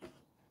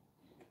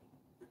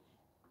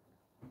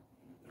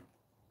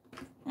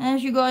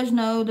 As you guys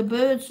know, the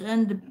birds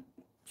and the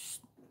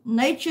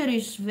nature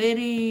is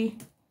very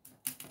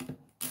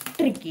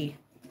tricky.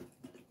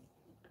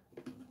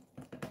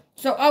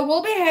 So I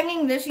will be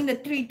hanging this in the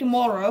tree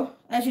tomorrow,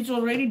 as it's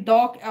already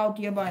dark out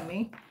here by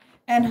me.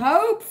 And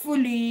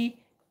hopefully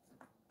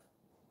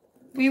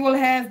we will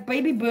have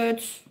baby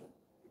birds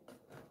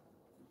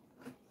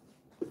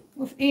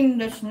within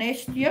this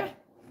nest here.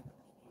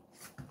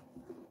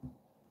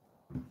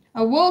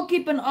 I will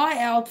keep an eye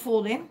out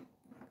for them.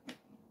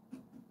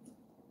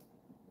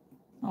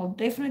 I'll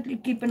definitely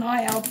keep an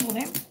eye out for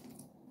them.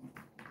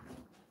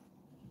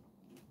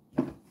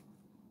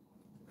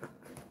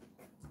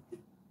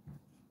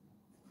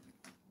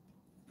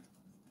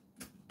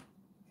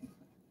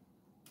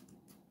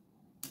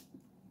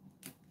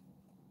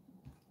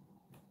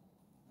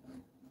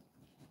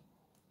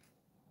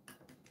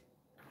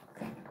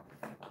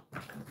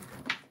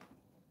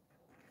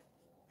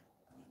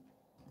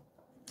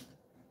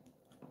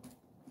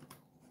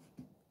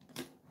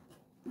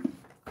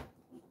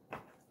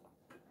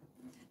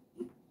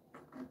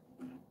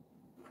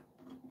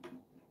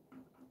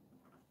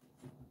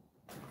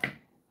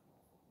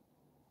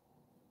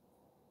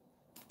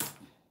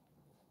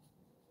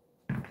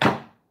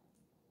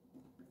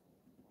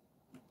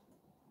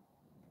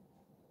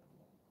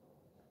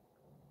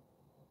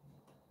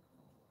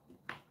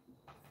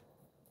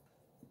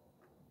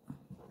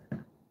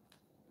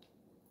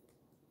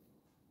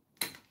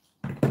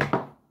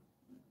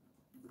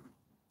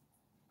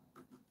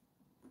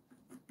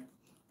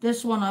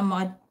 This one I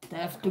might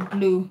have to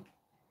glue,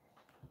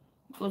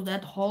 because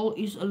that hole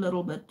is a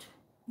little bit,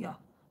 yeah.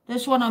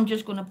 This one I'm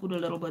just going to put a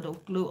little bit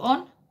of glue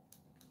on.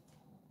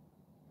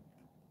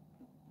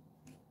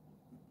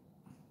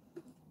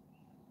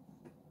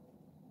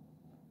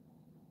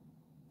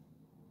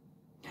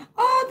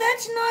 Oh,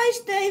 that's nice,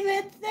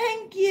 David.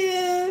 Thank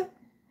you.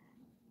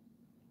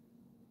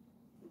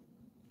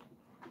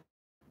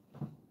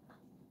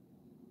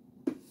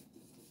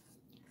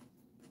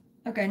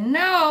 Okay,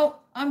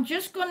 now I'm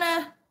just going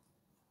to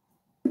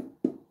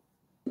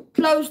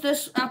close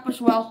this up as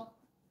well.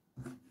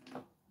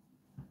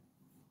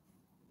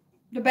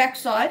 The back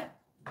side.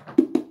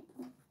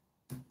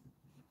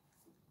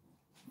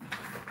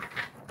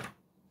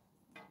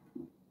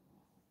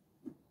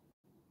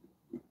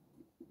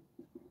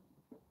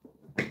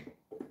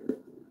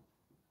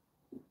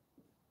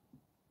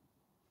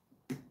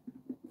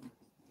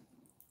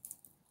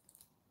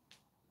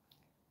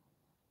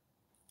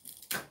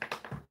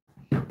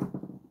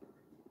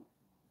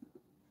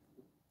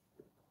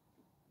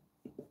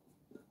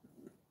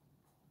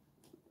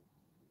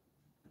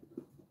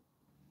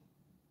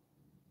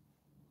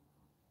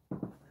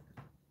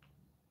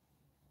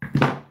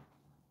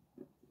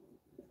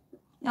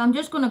 Now I'm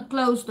just going to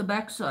close the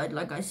back side,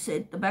 like I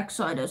said, the back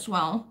side as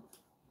well.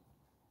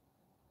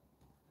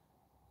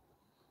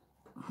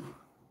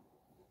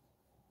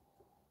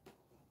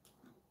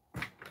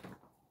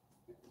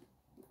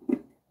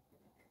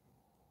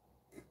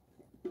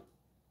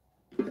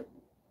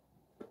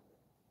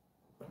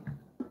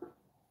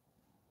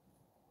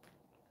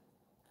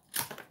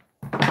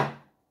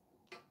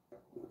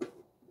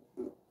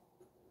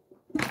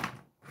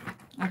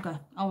 Okay,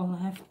 I will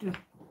have to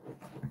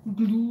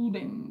glue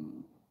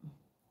them.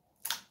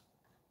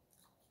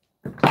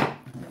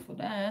 For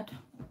that.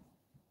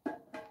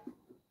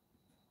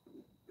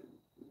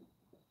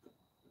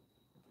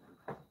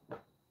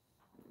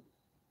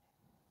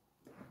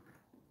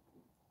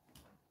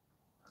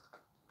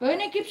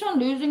 Bernie keeps on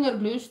losing her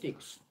glue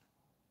sticks.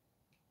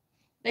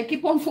 They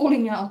keep on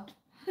falling out.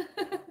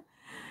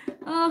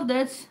 Oh,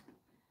 that's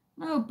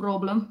no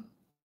problem.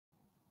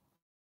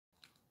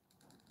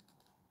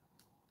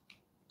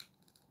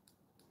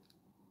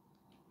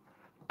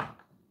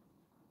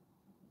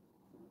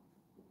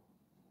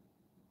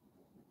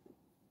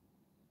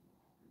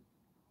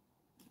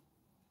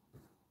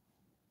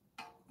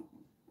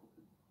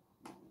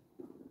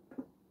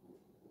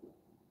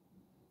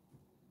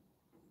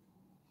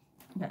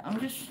 Okay, I'm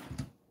just...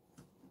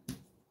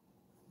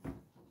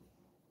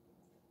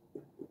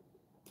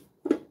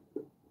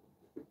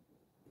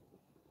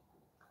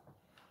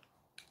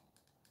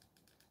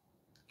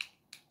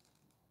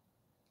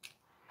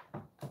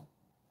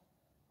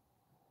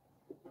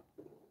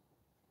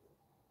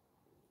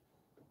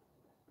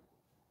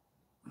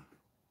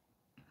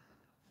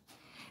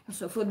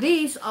 So for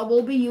these, I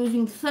will be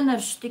using thinner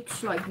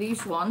sticks like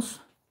these ones.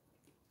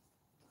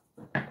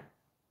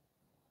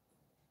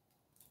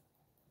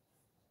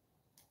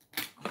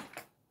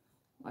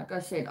 Like I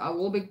said, I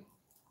will be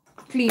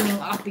cleaning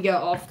up here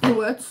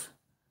afterwards.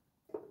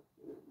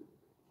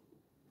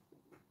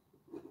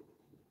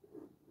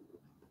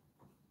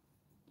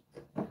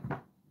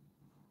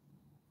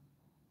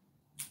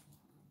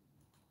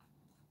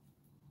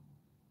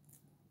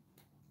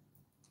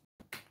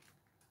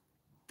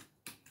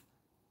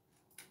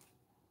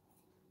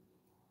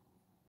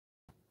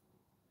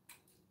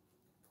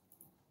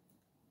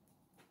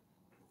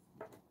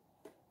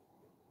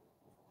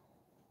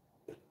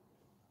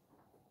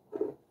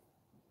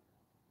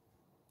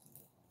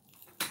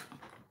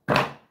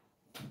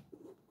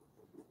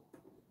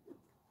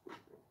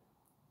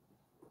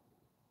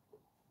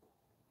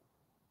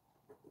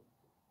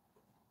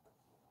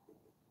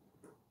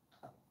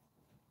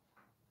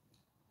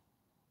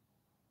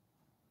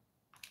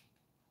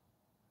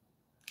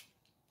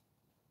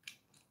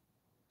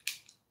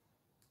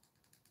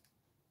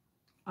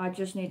 I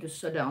just need to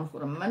sit down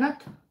for a minute.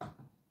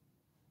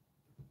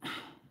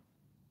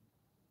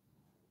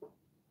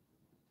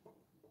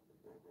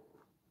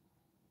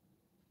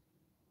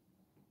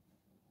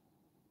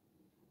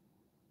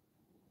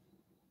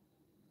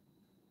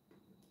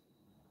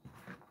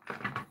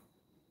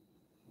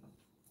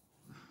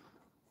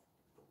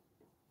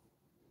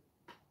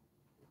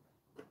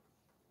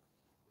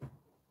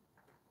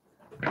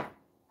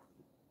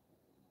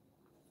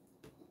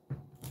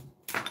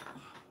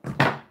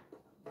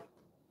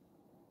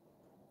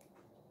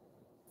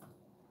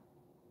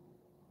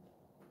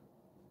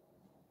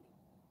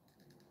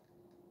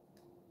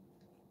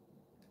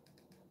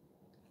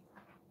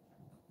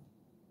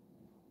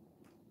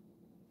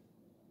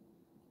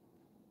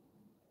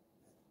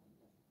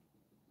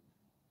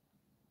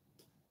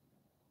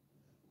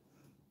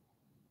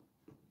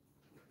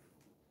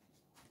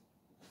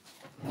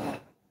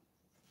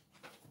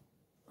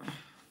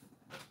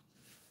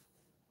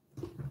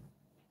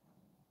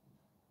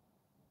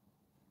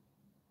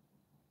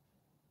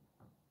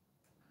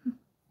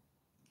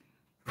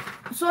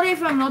 Sorry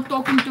if I'm not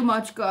talking too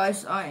much,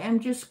 guys. I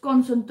am just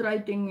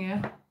concentrating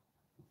here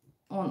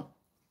on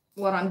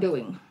what I'm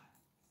doing.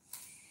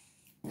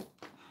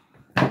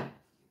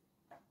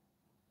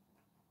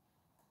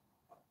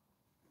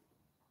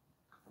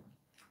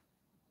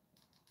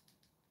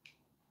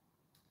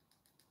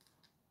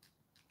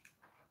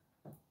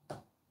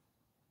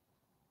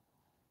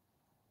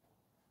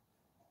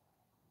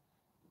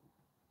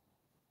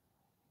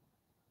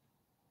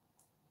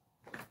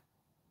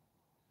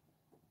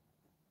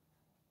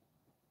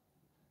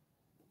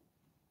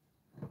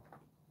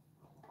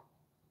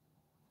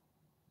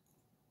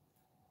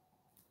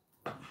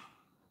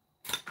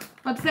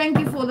 But thank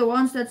you for the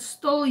ones that's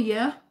still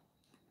here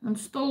and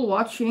still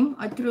watching.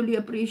 I truly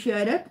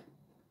appreciate it.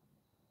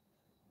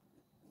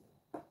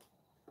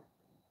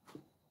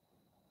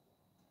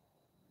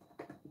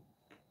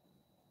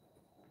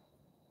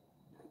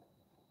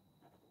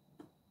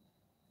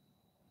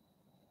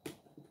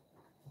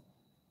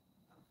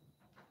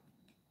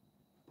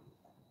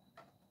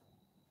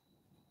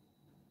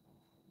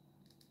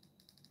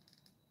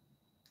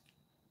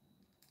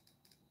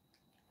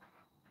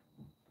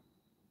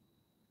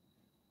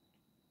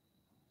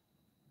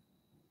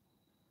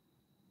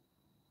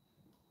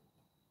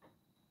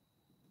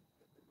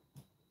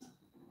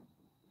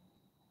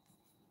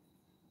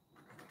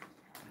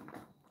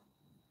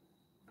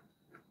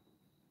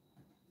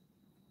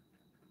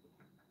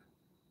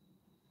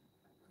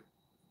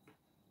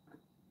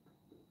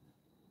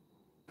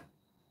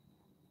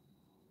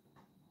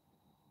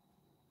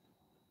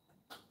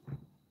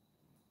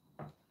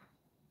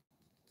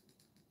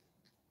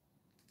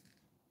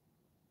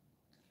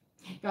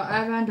 Yeah,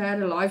 I haven't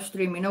had a live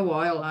stream in a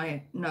while.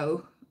 I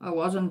know I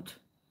wasn't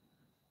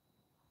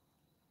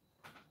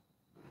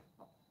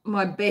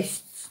my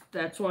best.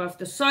 That's why I've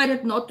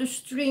decided not to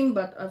stream,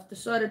 but I've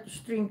decided to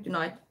stream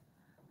tonight.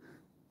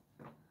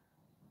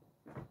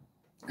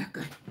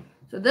 Okay,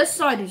 so this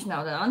side is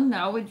now done.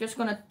 Now we're just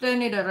gonna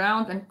turn it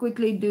around and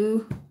quickly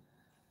do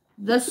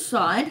this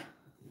side.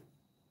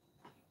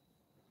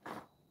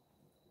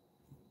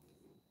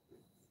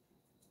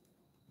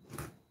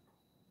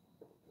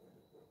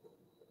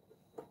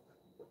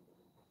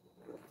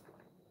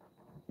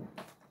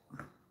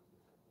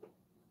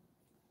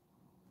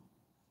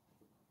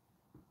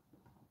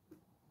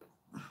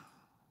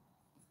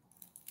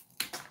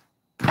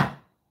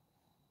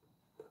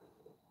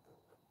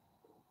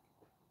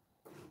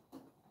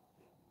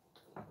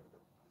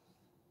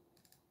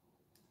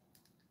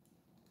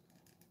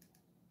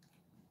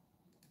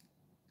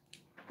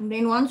 And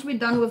then once we're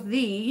done with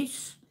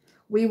these,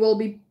 we will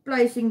be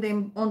placing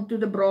them onto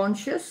the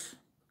branches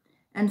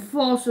and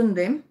fasten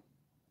them.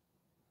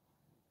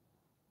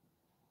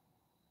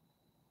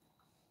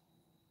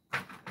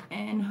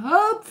 And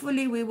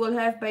hopefully we will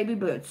have baby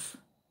birds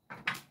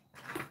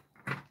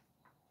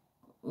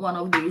one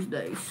of these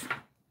days.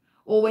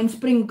 Or when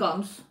spring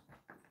comes,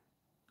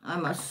 I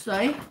must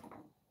say.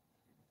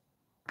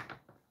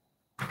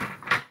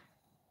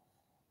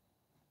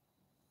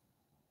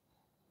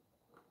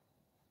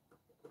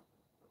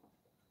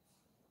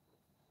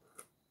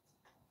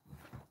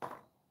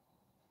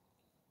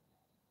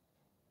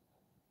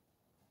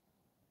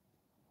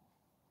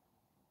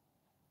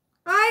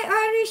 Hi,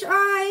 Irish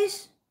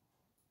Eyes.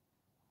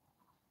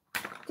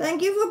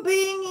 Thank you for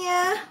being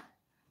here.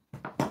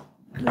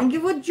 Thank you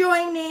for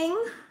joining.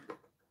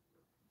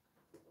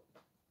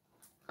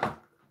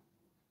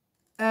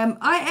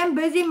 I am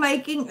busy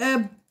making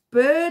a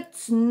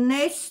bird's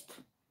nest,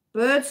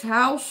 bird's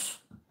house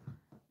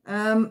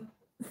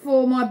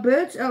for my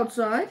birds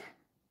outside.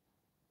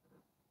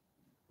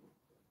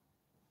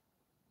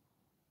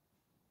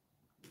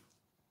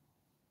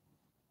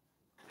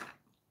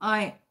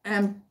 I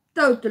am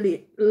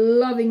totally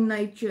loving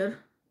nature.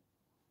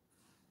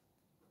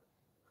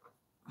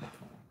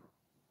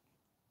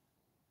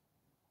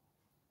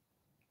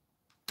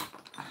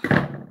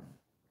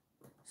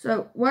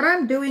 So what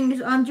I'm doing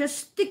is I'm just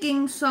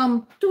sticking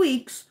some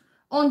twigs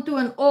onto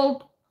an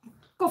old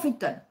coffee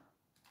tin.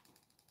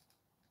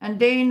 And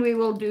then we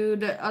will do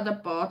the other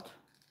part.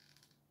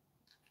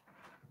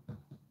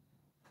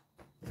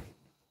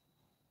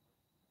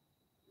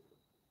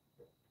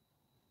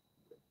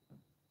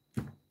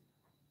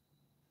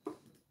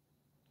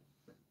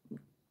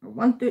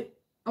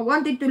 I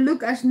want it to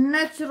look as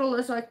natural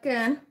as I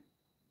can.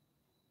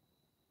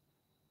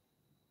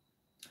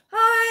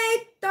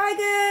 Hi,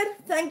 Tiger.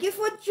 Thank you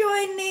for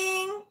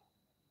joining.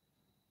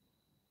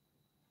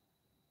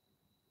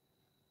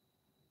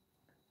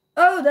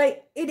 Oh,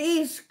 it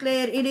is,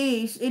 Claire. It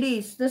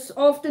is. This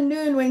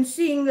afternoon when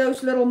seeing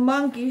those little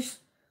monkeys,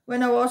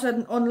 when I was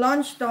on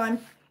lunchtime,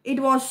 it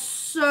was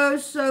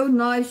so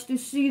nice to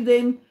see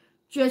them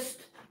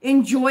just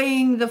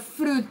enjoying the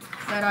fruit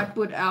that I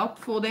put out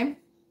for them.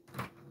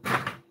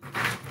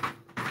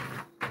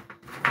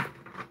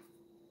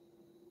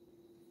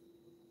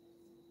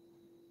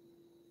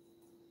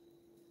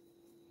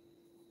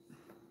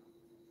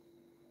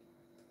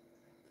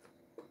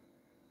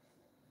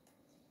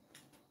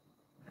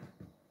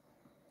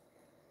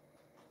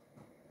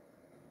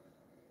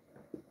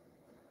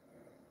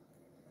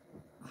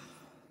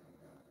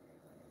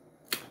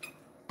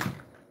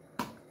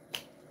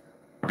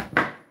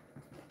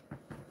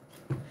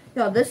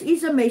 Yeah, this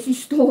is a messy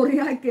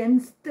story, I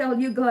can tell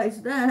you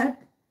guys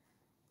that.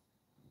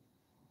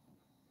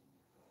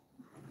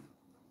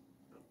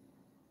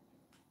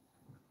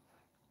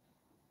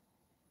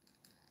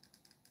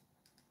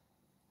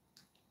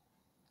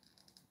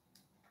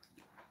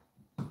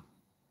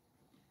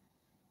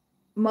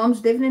 Mom's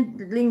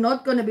definitely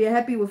not going to be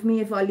happy with me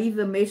if I leave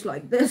the mess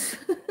like this.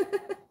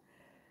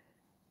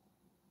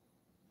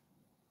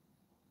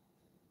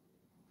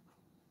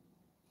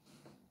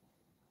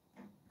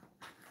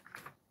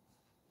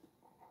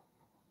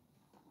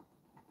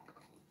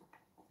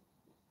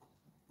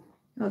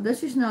 Now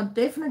this is now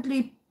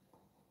definitely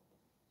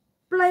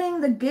playing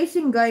the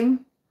guessing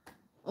game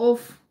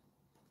of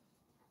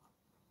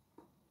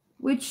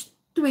which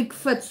twig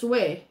fits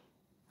where.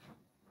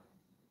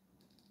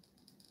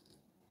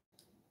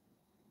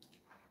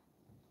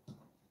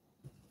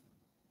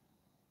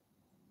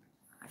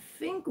 I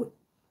think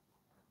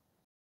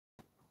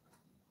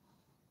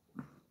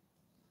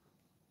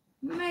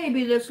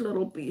maybe this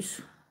little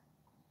piece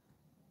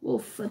will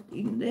fit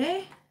in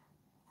there.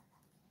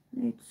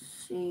 Let's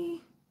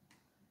see.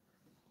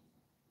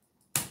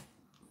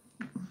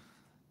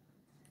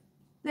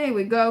 There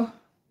we go.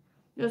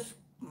 Just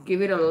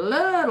give it a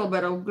little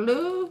bit of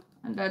glue,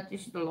 and that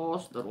is the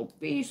last little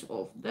piece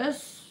of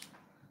this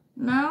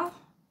now.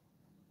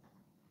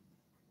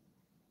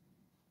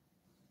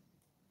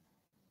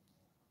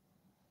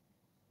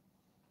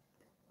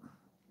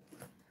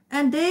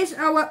 And there's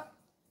our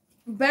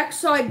back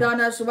side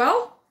done as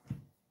well.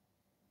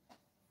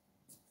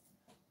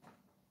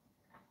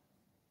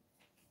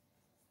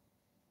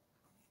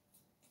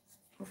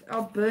 Of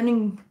without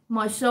burning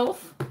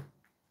myself.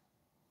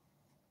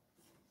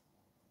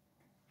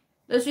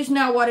 This is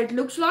now what it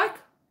looks like.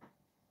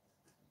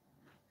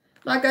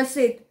 Like I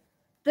said,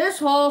 this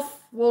half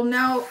will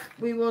now,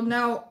 we will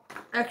now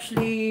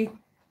actually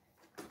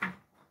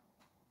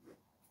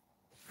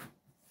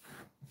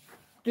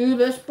do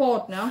this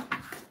part now.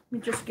 Let me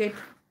just get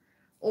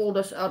all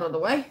this out of the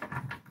way.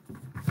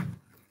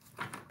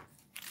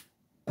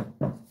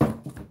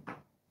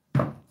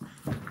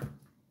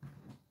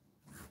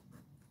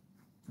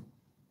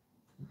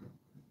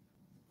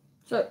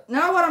 So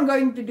now what I'm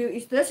going to do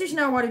is, this is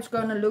now what it's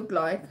going to look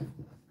like.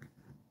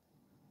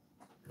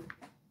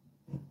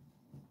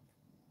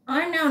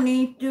 I now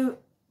need to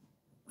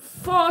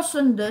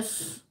fasten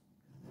this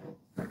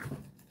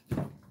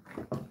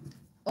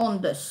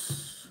on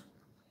this.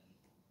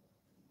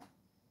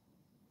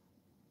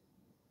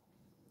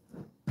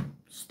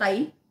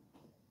 Stay.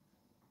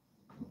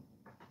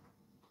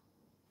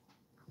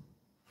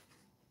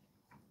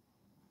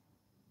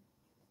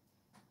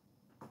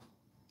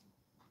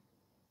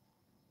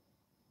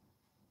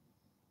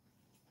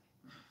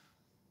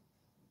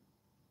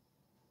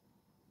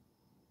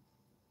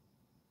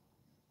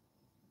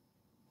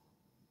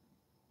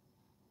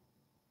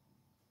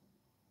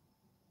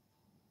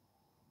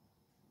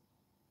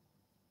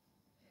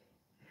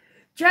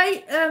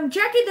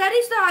 Jackie, that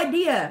is the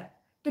idea.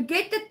 To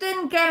get the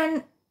tin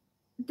can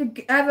to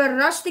have a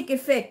rustic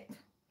effect.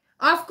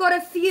 I've got a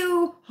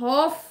few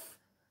half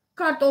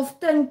cut off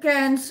tin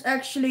cans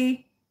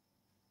actually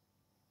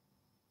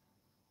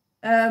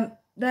that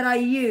I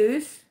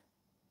use.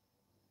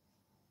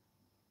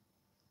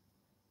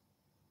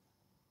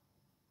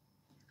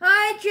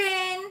 Hi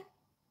Jen.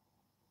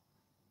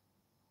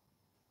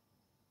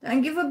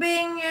 Thank you for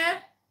being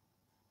here.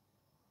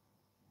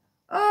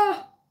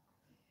 Oh,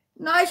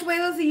 nice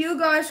weather for you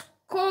guys.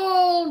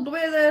 Cold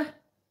weather.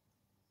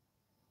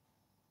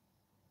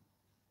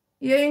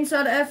 Here in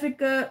South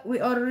Africa,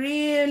 we are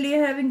really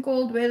having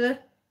cold weather.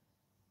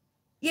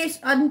 Yes,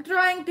 I'm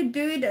trying to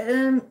do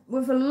it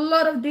with a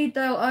lot of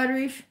detail,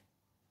 Irish.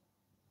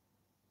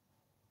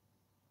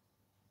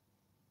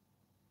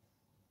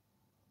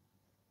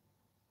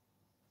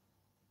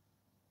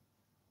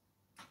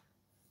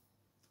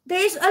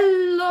 There's a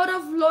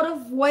lot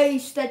of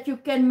ways that you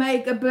can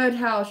make a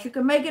birdhouse. You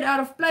can make it out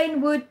of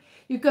plain wood.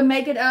 You can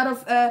make it out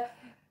of a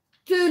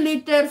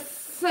 2-liter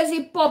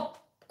fizzy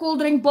pop cool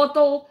drink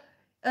bottle.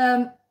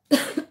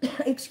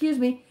 Excuse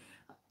me.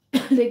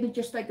 Let me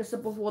just take a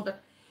sip of water.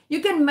 You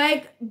can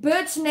make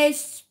birds'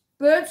 nests,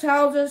 birds'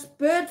 houses,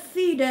 bird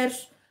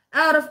feeders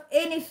out of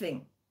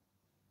anything.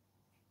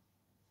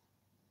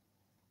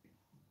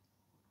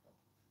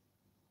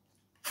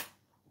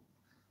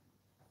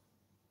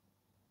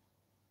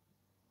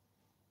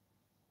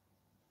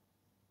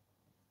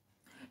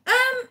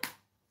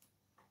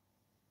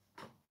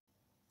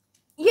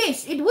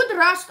 Yes, it would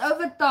rust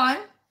over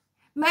time.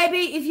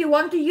 Maybe if you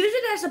want to use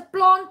it as a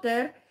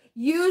planter,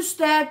 use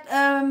that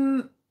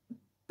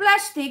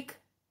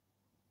plastic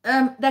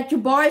that you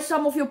buy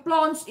some of your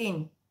plants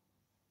in.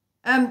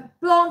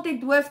 Plant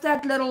it with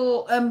that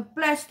little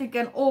plastic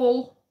and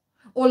all,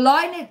 or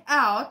line it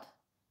out,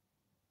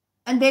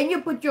 and then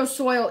you put your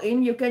soil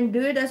in. You can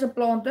do it as a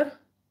planter.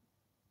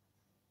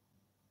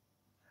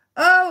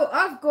 Oh,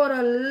 I've got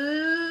a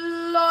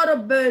lot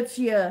of birds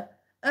here.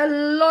 A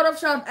lot of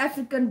South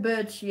African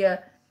birds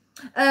here.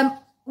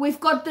 We've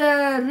got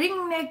the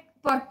ringneck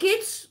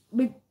parakeets.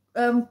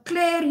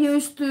 Claire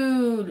used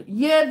to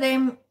hear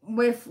them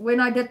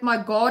when I did my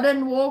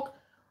garden walk.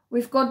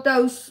 We've got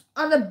those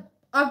other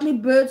ugly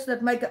birds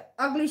that make an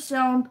ugly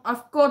sound.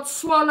 I've got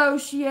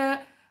swallows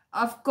here.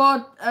 I've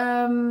got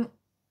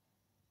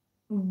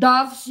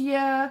doves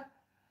here.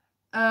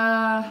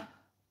 A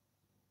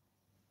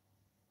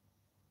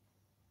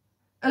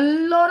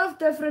lot of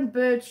different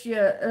birds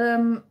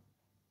here.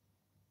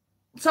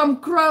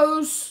 Some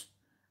crows,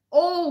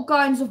 all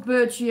kinds of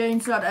birds here in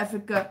South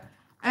Africa.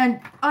 And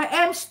I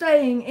am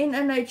staying in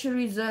a nature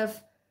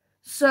reserve,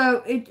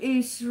 so it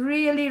is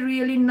really,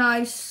 really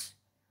nice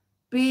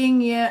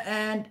being here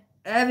and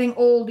having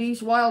all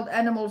these wild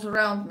animals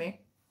around me.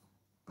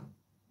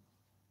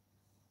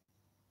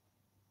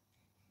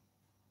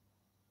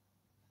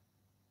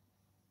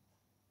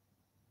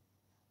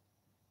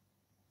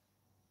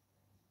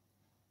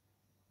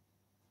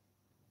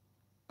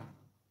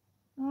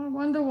 I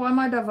wonder why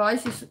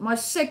my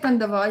second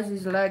device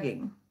is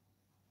lagging.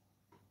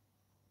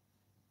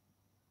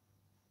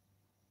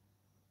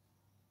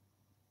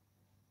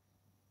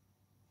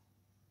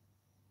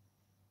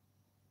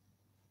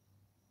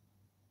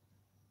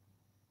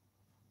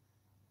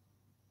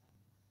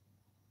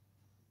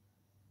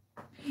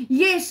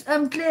 Yes,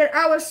 Claire,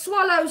 our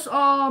swallows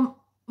are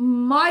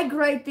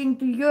migrating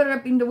to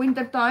Europe in the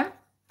winter time.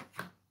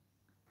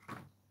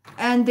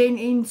 And then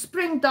in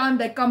springtime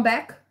they come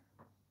back.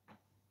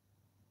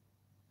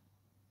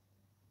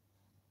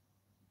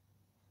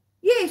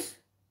 Yes.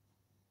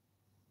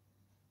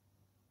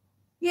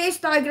 Yes,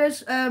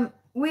 Tigress.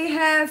 We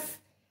have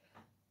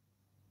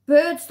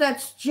birds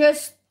that's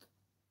just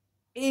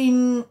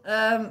in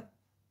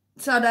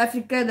South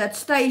Africa that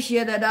stays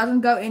here, that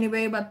doesn't go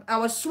anywhere, but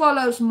our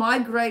swallows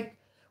migrate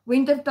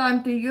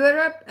wintertime to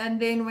Europe,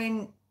 and then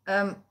when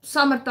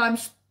summertime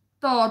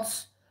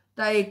starts,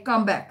 they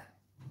come back.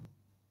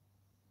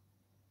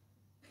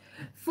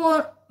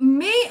 For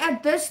me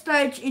at this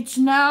stage, it's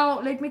now,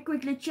 let me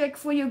quickly check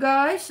for you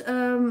guys.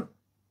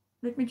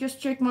 Let me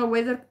just check my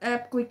weather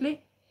app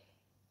quickly.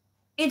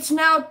 It's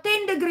now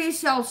 10 degrees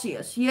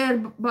Celsius here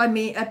by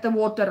me at the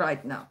water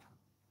right now.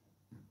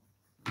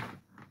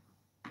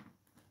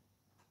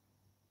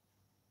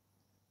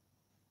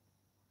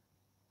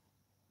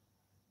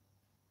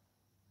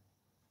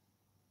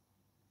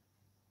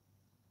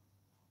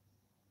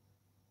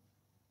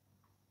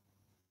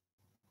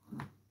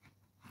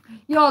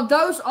 Yeah,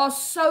 those are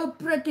so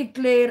pretty,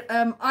 Claire.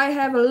 I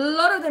have a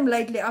lot of them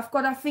lately. I've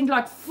got, I think,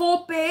 like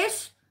 4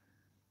 pairs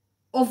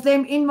of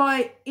them in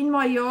my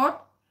yard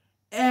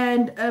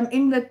and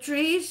in the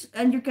trees,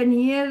 and you can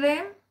hear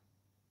them.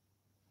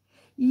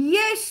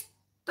 Yes,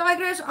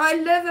 Tigress, I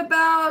live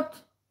about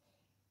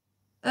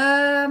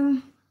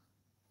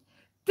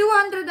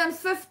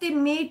 250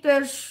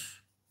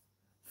 meters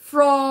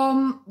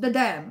from the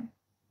dam.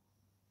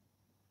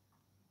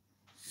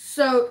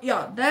 So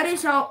yeah, that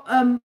is how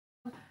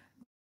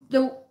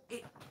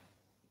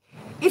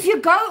if you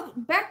go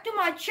back to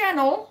my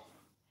channel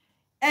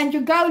and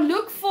you go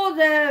look for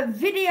the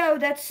video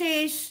that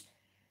says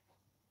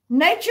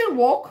nature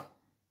walk,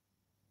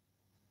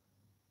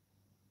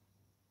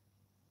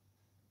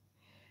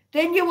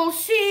 then you will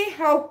see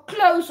how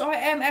close I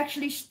am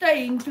actually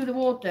staying to the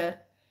water.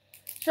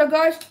 So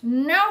guys,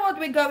 now what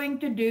we're going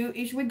to do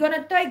is we're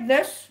going to take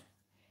this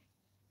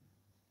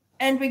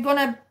and we're going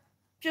to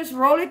just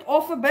roll it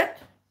off a bit.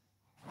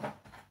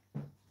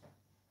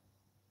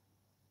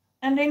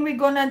 And then we're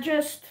going to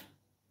just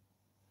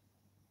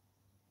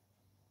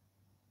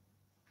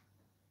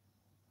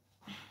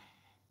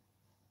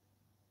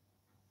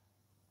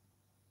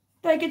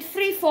take it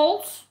 3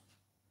 folds.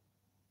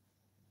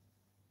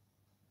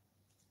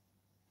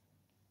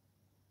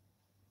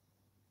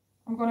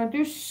 I'm going to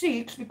do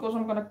 6 because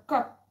I'm going to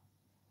cut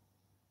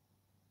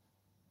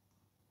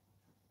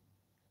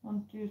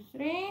 1, 2,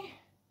 3.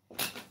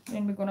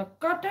 Then we're going to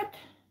cut it.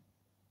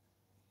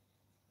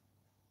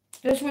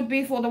 This would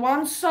be for the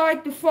one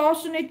side to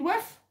fasten it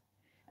with.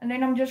 And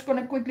then I'm just going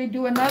to quickly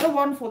do another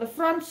one for the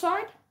front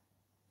side.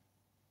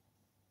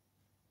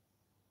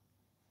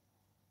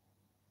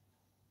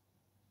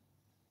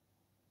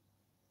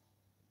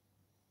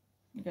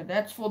 Okay,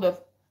 that's for the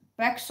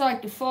back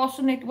side to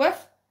fasten it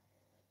with.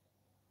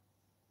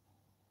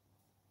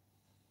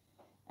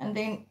 And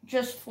then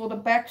just for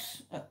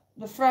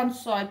the front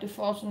side to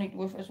fasten it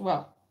with as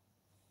well.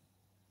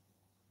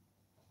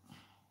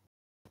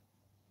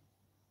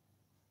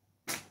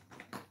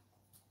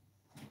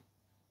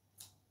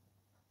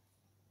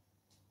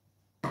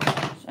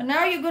 So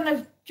now you're going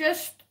to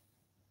just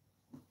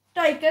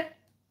take it.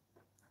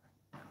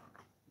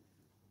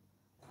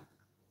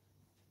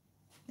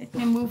 Let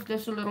me move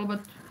this a little bit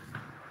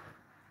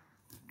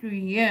to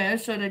here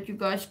so that you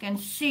guys can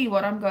see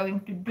what I'm going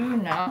to do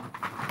now.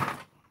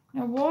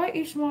 Now, why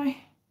is my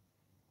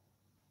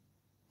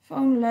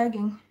phone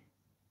lagging?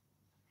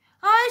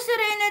 Hi,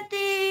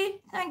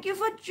 Serenity. Thank you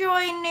for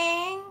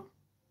joining.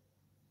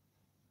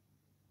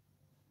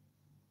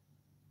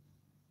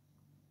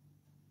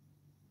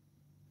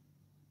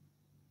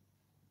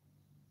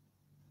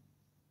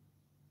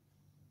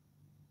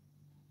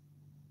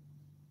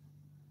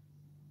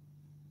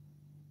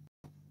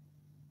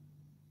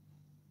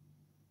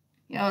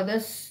 Yeah,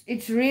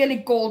 it's really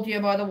cold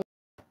here, by the way.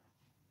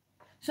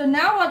 So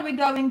now what we're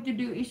going to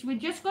do is we're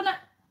just going to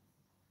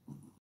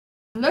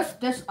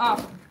lift this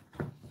up.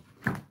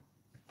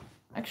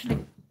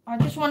 Actually, I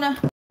just want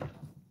to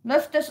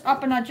lift this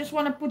up and I just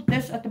want to put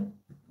this at the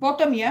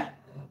bottom here.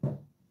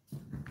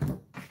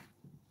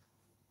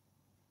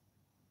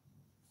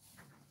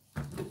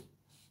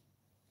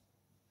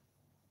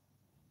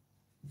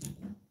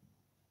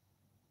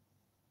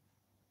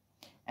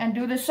 And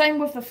do the same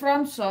with the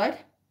front side.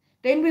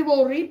 Then we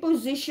will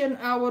reposition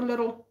our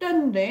little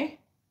tin there.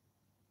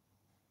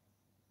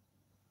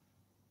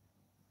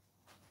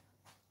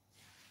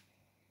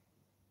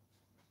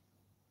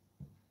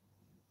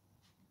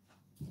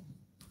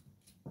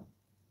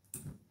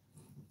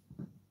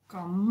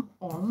 Come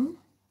on.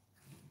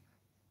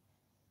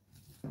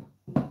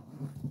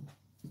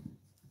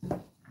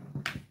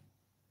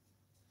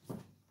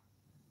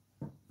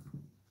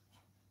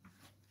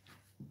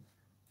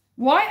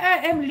 Why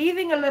I am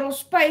leaving a little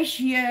space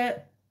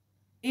here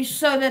is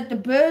so that the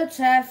birds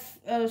have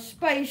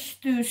space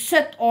to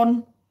sit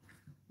on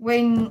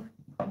when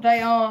they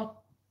are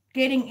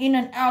getting in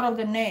and out of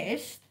the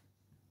nest.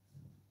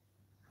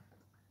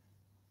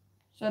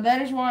 So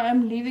that is why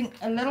I'm leaving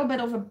a little bit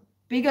of a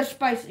bigger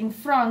space in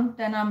front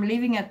than I'm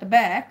leaving at the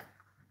back.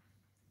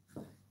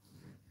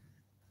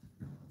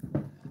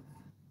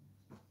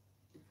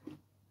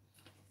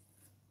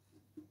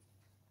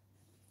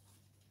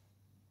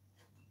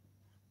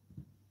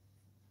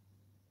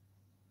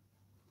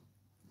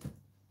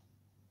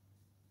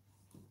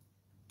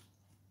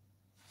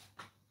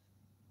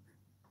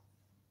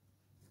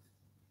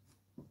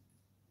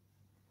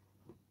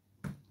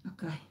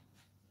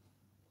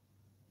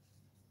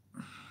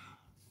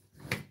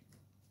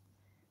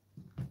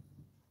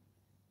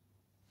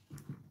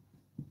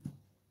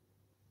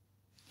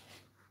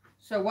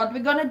 So what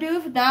we're gonna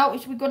do now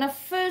is we're gonna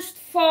first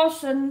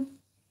fasten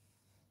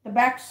the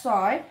back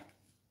side.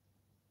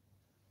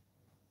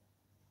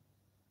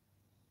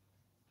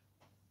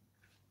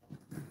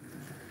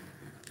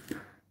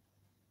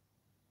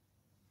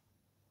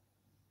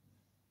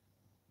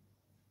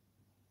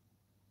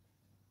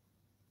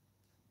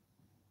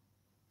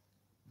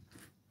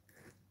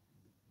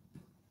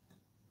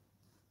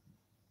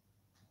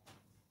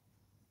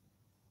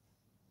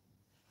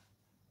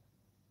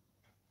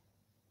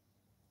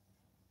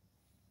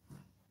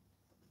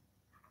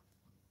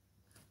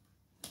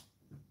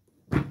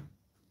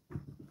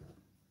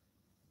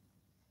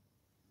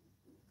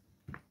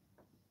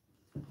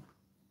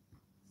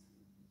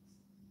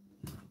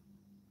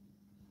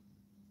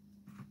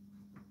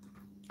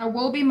 I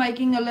will be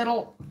making a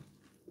little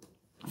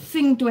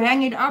thing to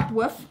hang it up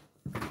with.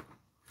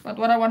 But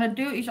what I want to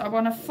do is I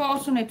want to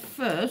fasten it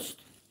first.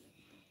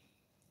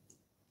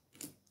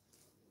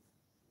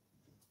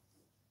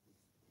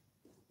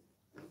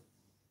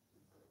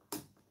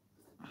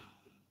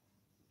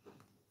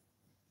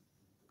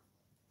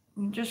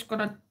 I'm just going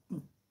to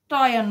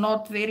tie a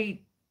knot,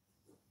 very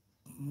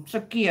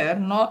secure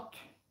knot.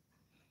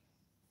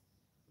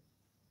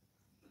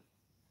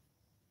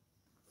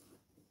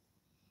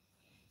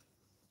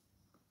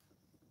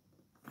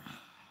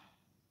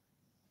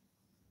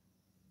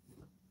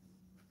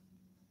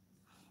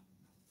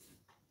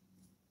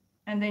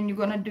 And then you're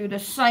going to do the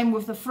same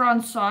with the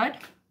front side.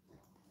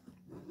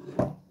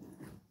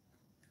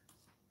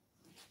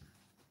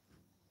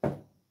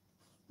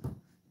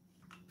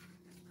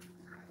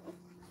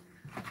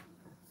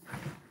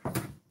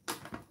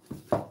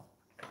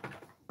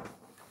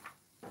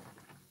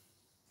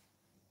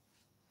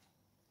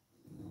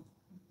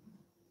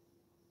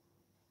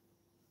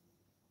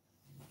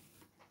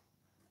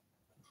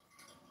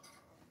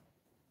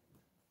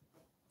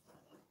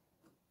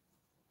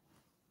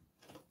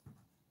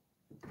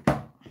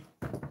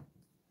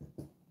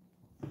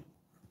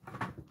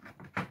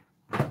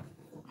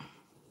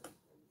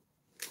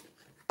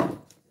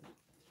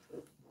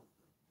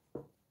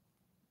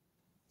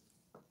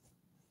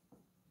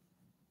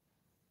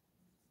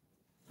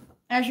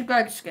 As you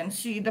guys can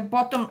see, the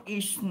bottom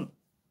is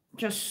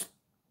just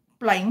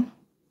plain.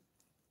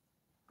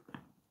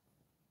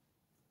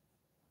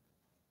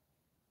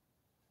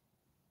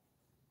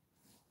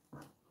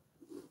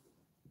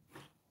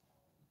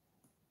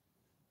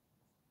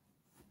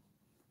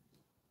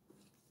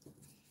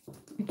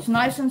 It's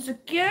nice and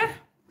secure.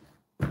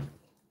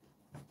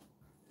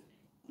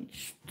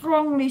 It's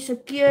strongly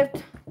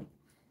secured.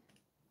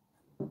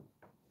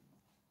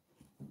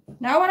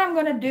 Now what I'm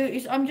going to do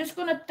is I'm just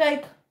going to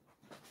take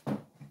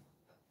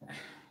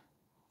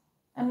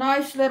a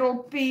nice little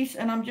piece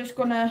and I'm just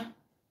going to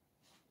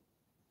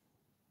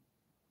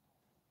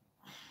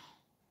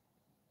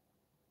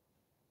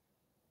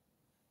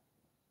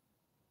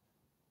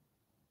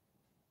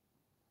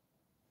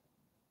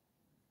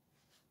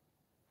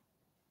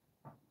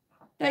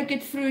take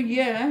it through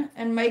here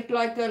and make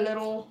like a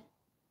little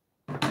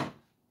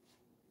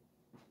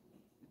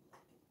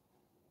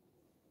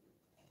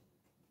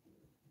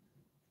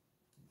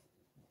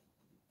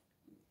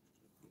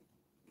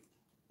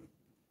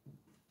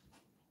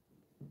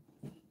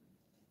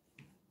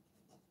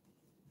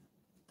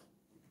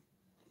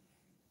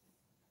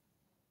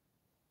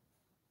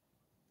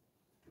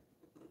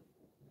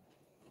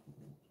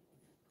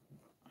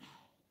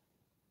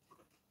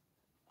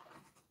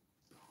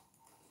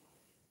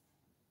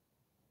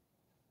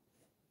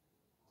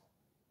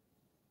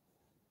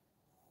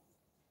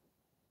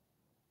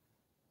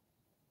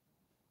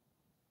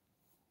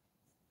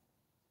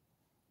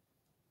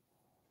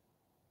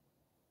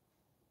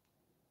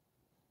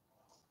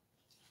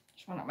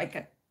just want to make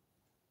a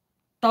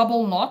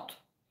double knot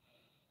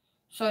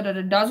so that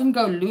it doesn't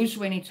go loose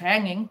when it's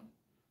hanging.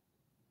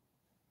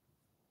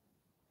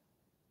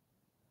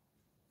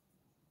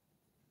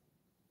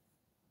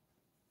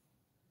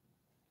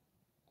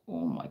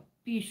 All my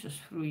pieces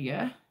through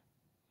here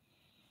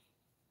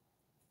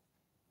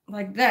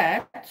like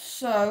that.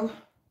 So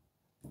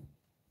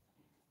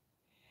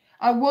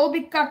I will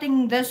be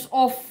cutting this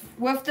off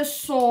with the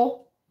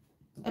saw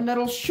a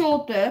little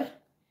shorter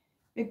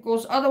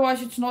because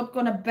otherwise it's not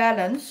going to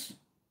balance.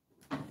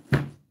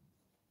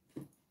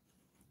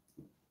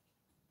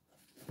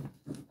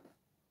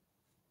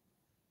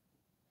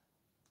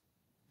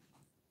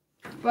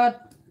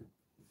 But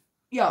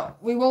yeah,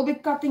 we will be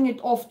cutting it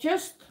off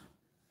just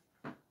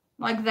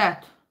like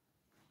that.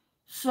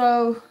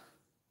 So,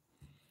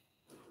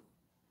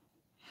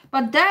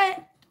 but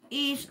that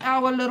is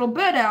our little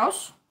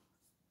birdhouse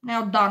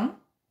now done.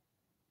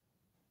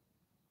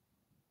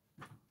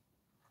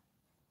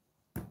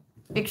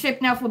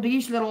 Except now for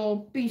these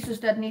little pieces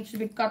that needs to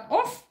be cut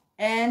off.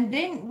 And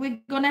then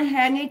we're gonna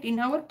hang it in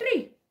our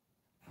tree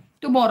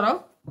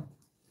tomorrow.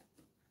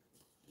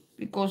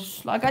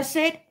 Because like I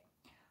said,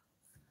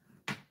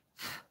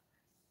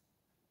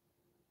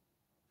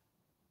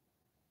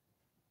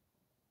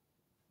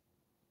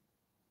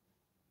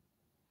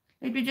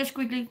 let me just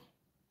quickly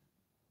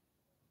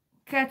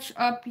catch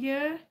up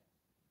here.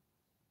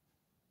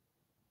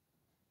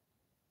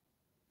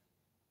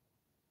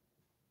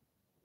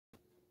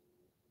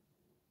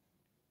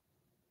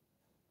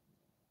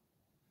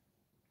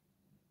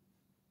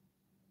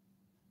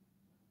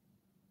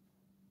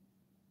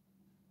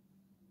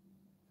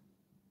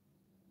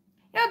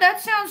 Yeah,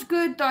 that sounds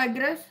good,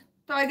 Tiger.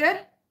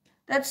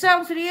 That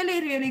sounds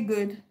really, really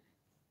good.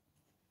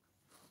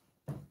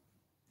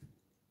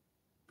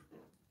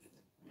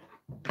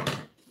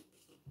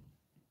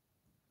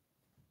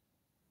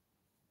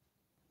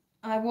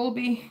 I will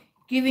be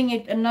giving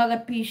it another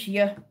piece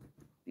here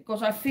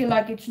because I feel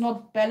like it's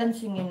not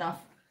balancing enough.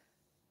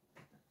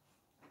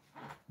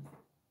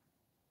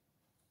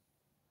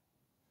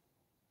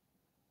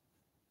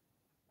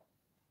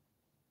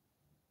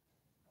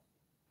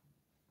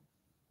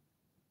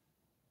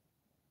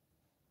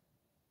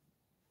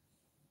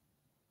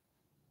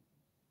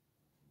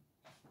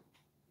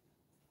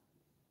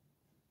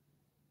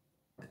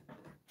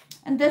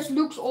 And this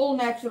looks all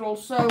natural,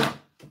 so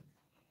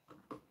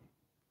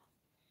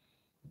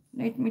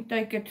let me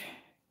take it.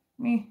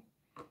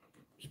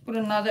 Just put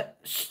another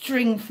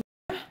string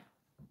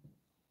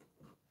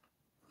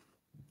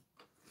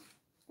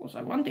because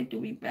I want it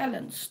to be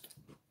balanced.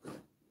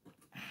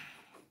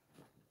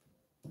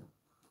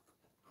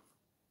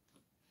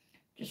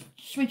 Just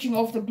switching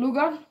off the glue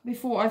gun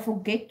before I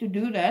forget to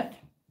do that.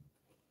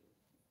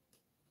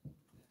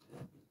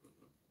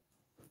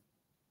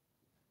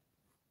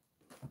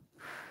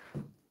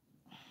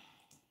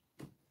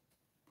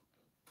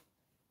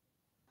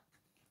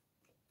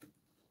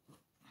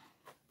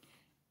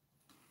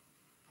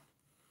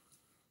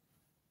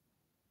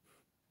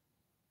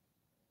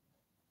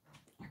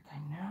 Okay,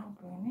 now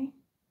Bernie,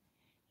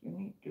 you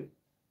need to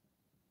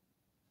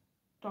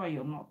tie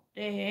your knot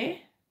there.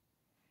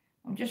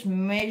 I'm just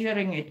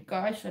measuring it,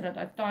 guys, so that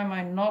I tie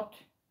my knot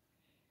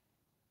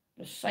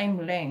the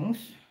same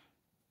length.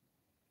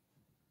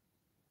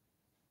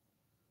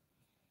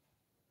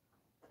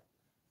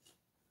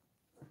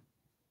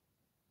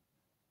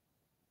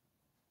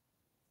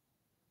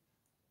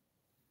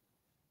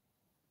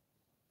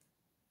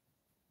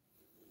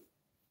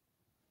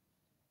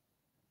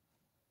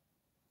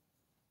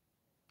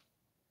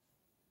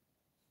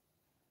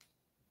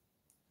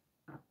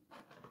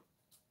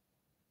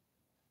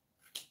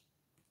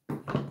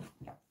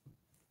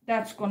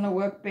 That's gonna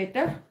work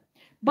better.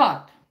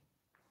 But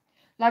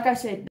like I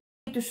said,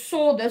 I need to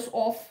saw this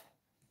off,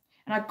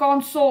 and I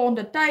can't saw on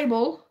the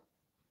table.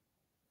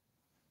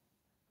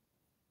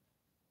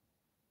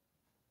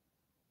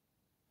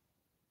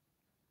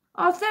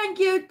 Oh, thank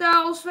you,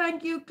 Towels.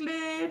 Thank you,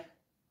 Claire.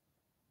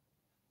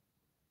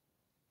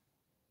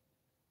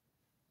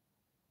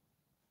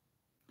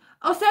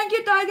 Oh, thank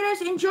you,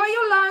 Tigress. Enjoy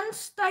your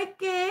lunch. Take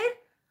care.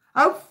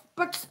 Hope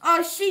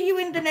I'll see you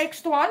in the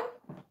next one.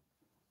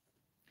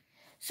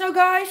 So,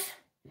 guys,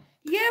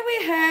 here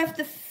we have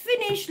the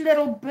finished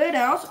little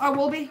birdhouse. I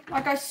will be,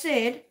 like I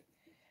said,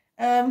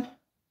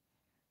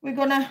 we're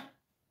gonna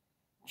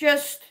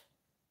just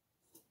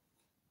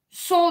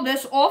saw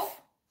this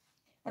off,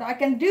 but I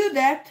can do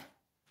that.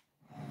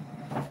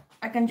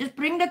 I can just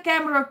bring the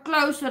camera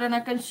closer and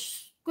I can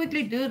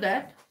quickly do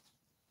that.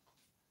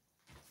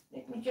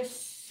 Let me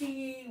just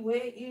see,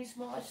 where is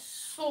my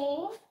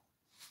saw?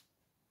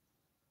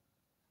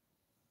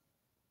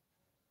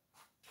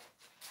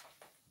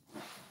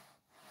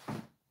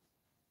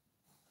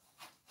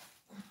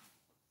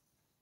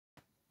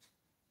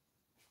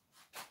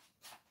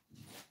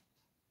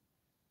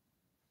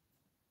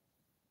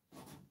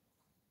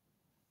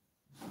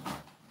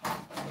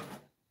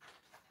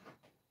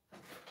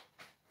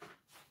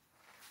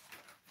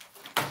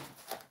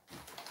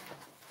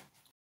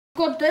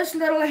 Got this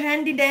little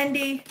handy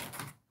dandy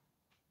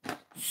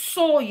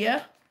saw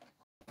here,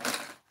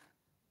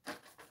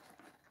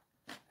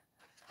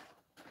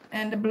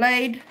 and the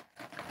blade,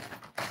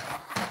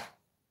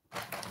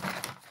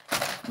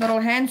 little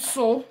hand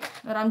saw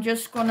that I'm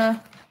just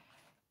gonna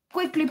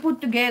quickly put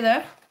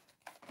together.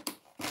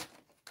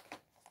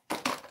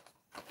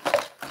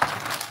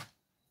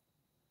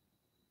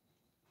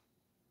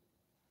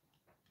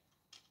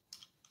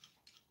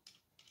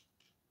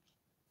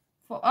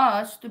 For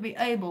us to be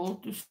able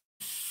to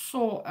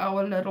saw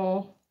our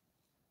little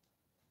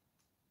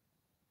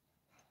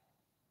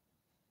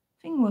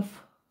thing with.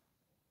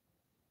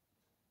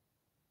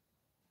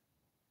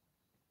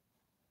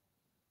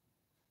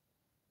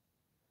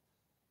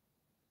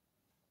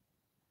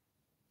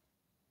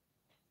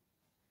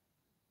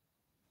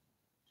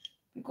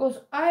 Because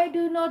I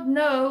do not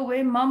know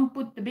where Mom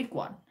put the big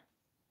one.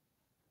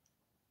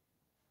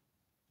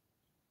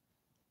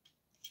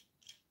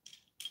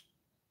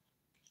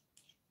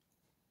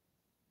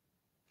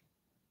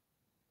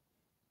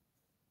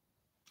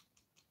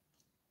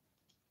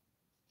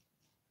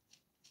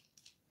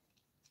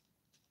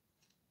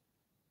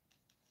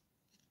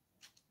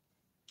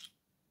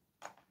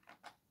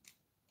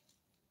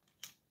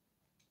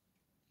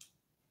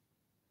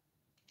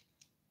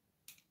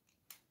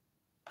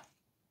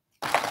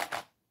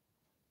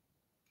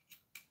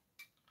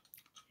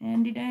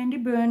 Handy dandy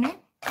Bernie.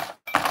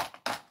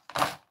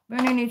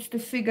 Bernie needs to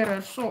figure her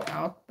saw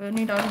out.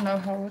 Bernie doesn't know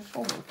how it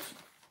works.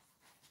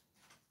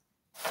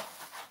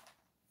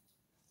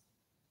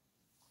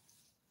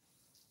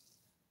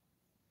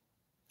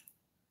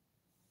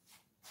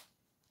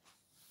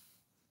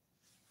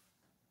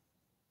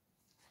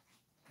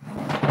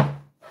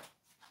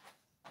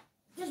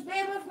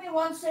 me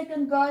 1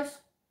 second, guys.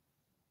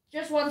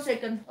 Just 1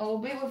 second. I will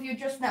be with you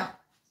just now.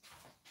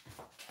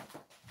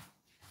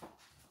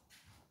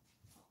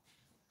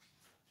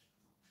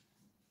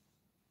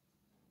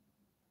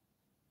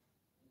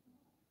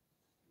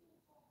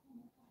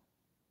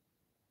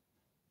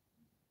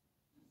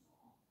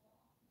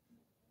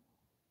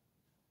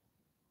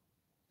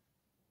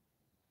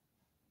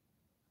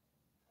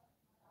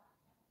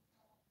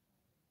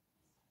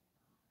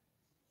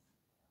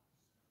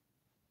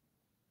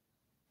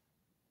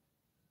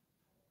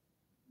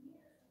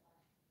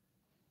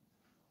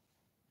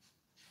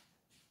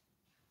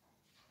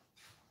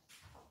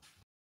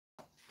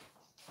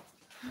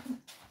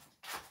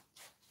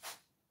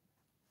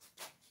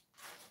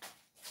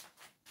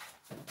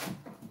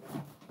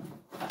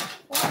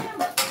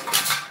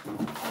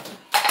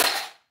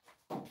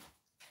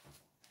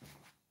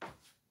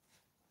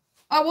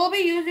 I will be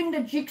using the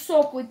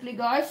jigsaw quickly,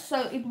 guys,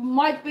 so it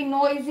might be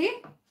noisy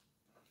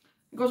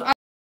because I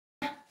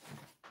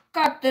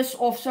cut this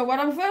off. So what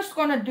I'm first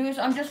going to do is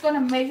I'm just going to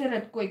measure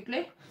it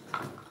quickly.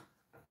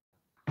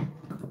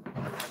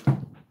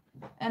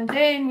 And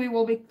then we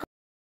will be...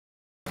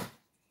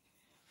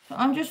 So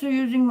I'm just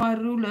using my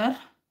ruler.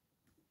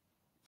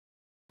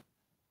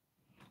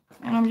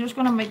 And I'm just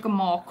going to make a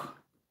mark.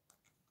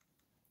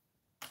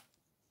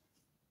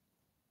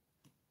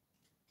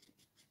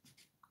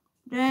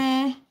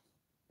 There.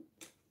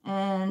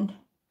 And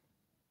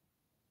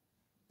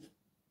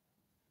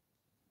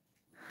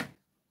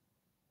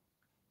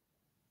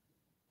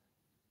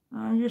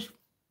I'm just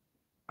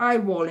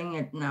eyeballing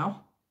it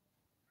now.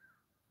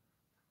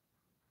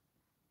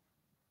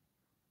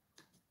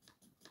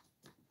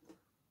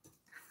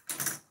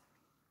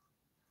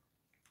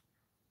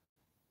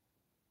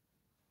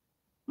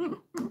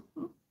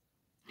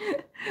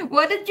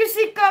 What did you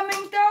see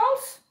coming,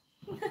 dolls?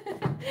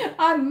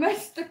 I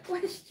missed the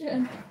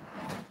question.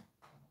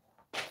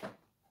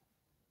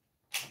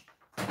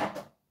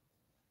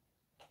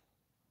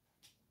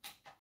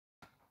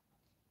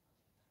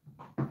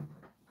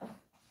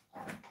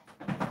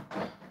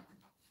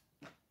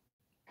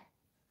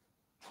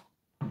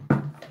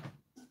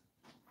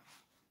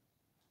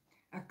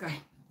 Okay.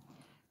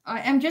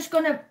 I am just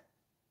going to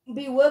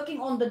be working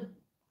on the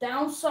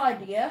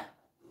downside here.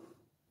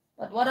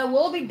 But what I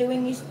will be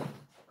doing is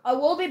I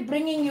will be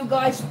bringing you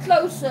guys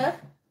closer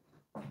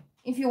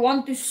if you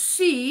want to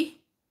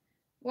see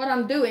what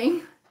I'm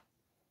doing.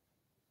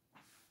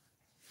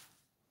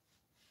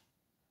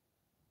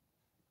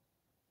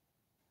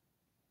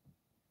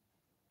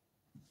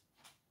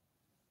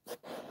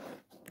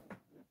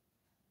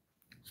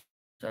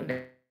 So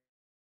let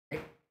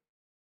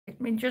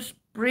me just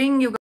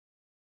bring you guys.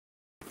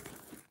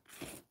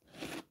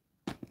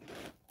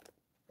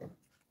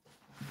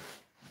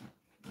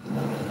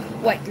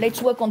 Wait,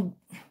 let's work on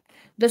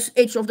this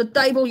edge of the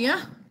table here.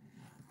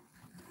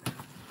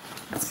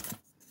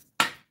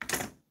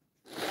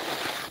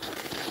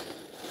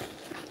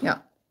 Yeah.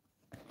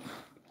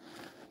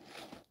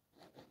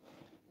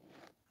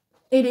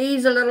 It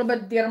is a little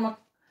bit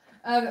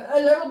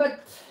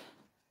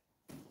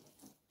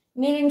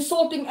needing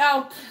sorting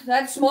out.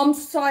 That's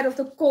mom's side of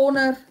the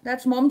corner.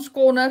 That's mom's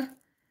corner.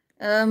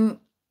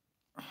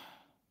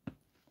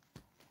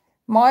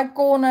 My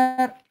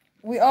corner.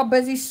 We are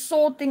busy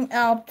sorting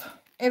out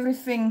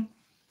everything.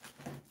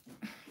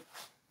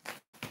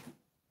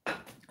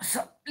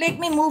 So let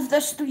me move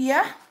this to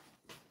here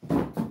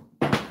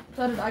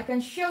so that I can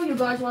show you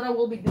guys what I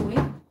will be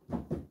doing.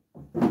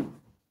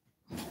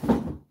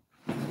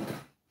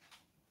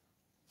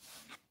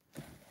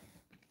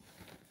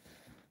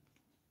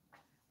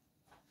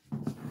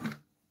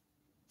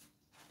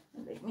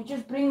 Let me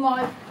just bring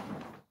my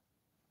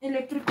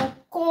electrical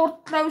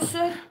cord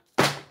closer.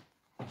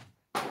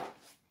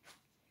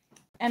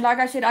 And like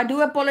I said, I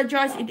do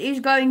apologize. It is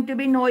going to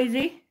be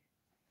noisy.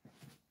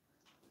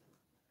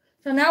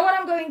 So now what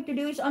I'm going to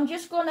do is I'm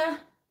just going to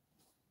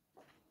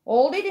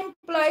hold it in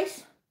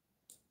place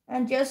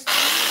and just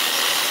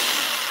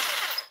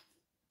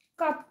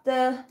cut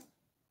the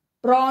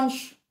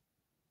branch.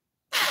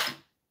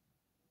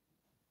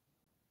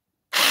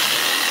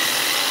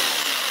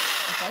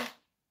 Okay.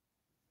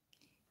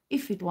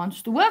 If it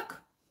wants to work.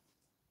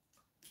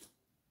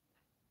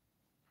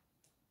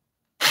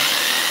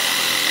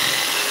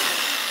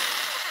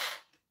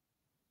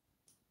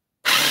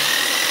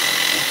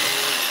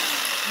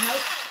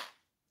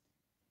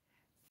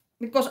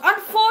 Because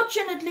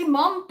unfortunately,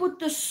 Mom put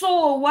the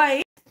saw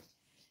away,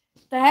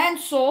 the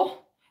handsaw,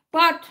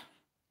 but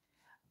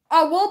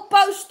I will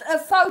post a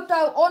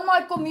photo on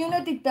my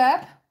community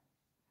tab,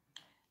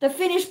 the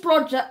finished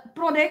project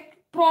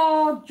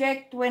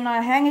when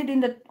I hang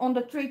it on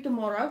the tree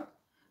tomorrow.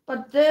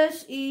 But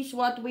this is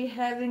what we're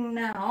having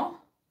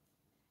now.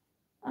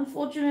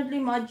 Unfortunately,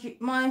 my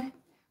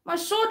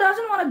saw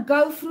doesn't want to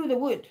go through the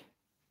wood.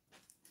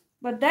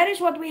 But that is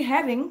what we're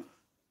having.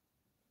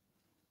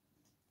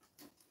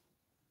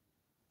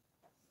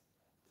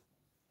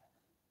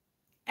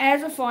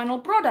 As a final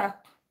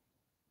product.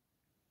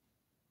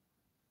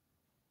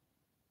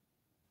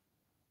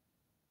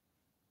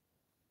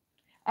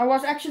 I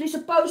was actually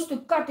supposed to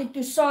cut it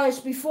to size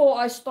before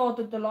I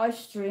started the live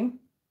stream,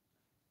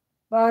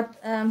 but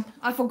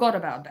I forgot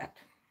about that.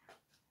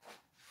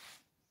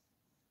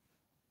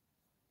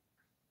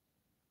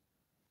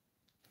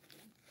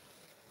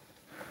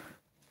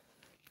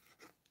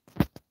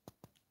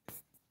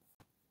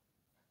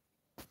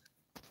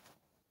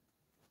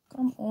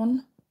 Come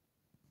on.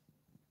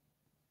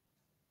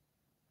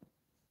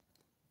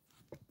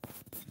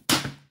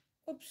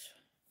 Oops.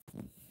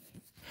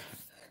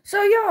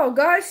 So yeah,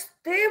 guys,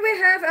 there we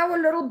have our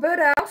little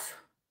birdhouse.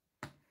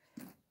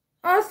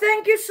 Oh,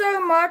 thank you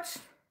so much.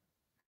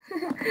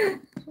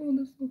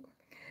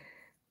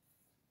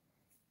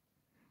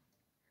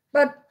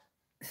 But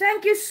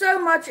thank you so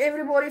much,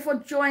 everybody, for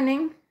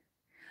joining.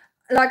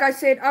 Like I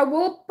said, I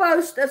will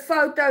post a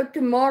photo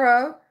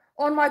tomorrow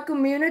on my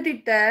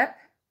community tab,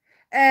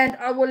 and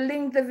I will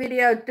link the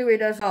video to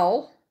it as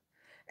well.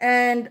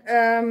 And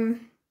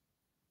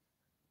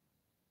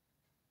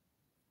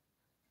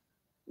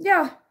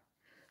yeah,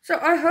 so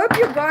I hope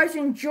you guys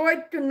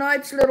enjoyed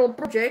tonight's little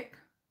project.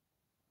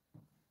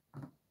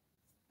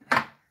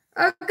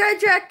 Okay,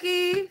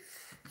 Jackie,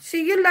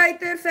 see you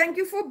later. Thank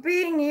you for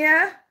being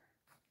here.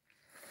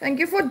 Thank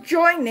you for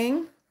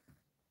joining.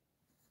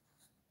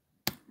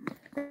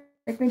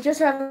 Let me just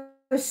have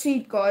a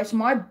seat, guys.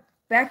 My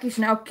back is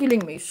now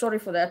killing me. Sorry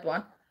for that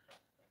one.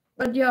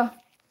 But yeah,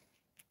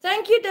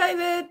 thank you,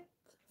 David.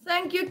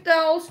 Thank you,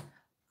 Tels.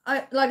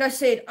 Like I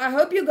said, I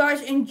hope you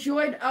guys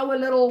enjoyed our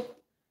little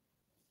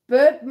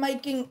bird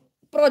making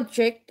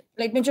project.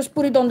 Let me just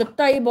put it on the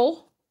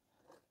table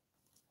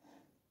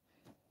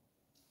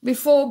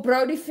before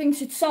Brody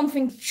thinks it's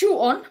something to chew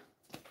on.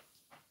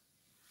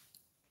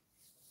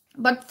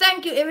 But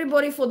thank you,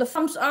 everybody, for the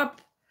thumbs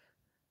up,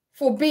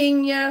 for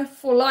being here,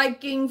 for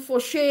liking, for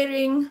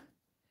sharing.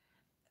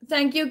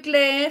 Thank you,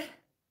 Claire.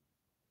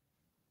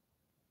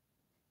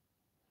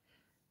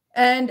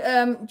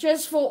 And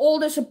just for all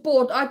the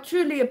support. I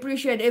truly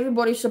appreciate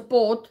everybody's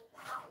support.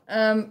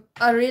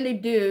 I really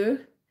do.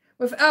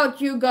 Without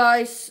you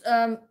guys,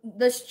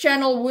 this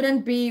channel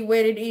wouldn't be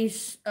where it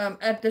is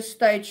at this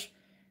stage.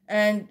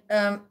 And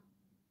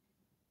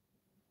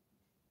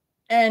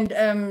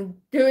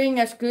doing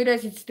as good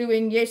as it's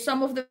doing. Yes,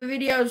 some of the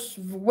videos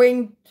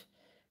went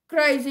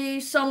crazy,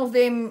 some of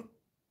them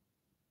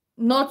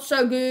not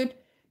so good,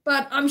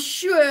 but I'm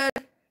sure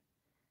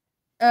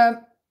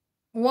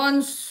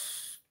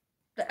once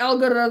the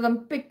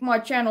algorithm pick my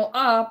channel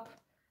up,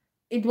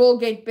 it will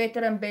get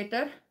better and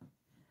better.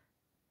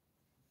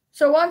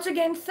 So once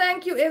again,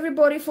 thank you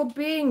everybody for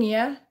being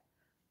here.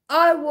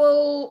 I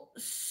will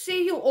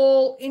see you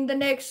all in the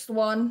next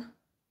one.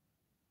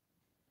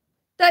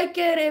 Take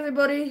care,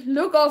 everybody.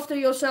 Look after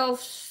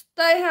yourselves.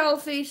 Stay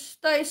healthy,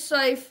 stay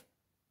safe,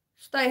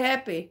 stay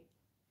happy.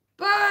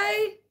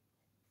 Bye.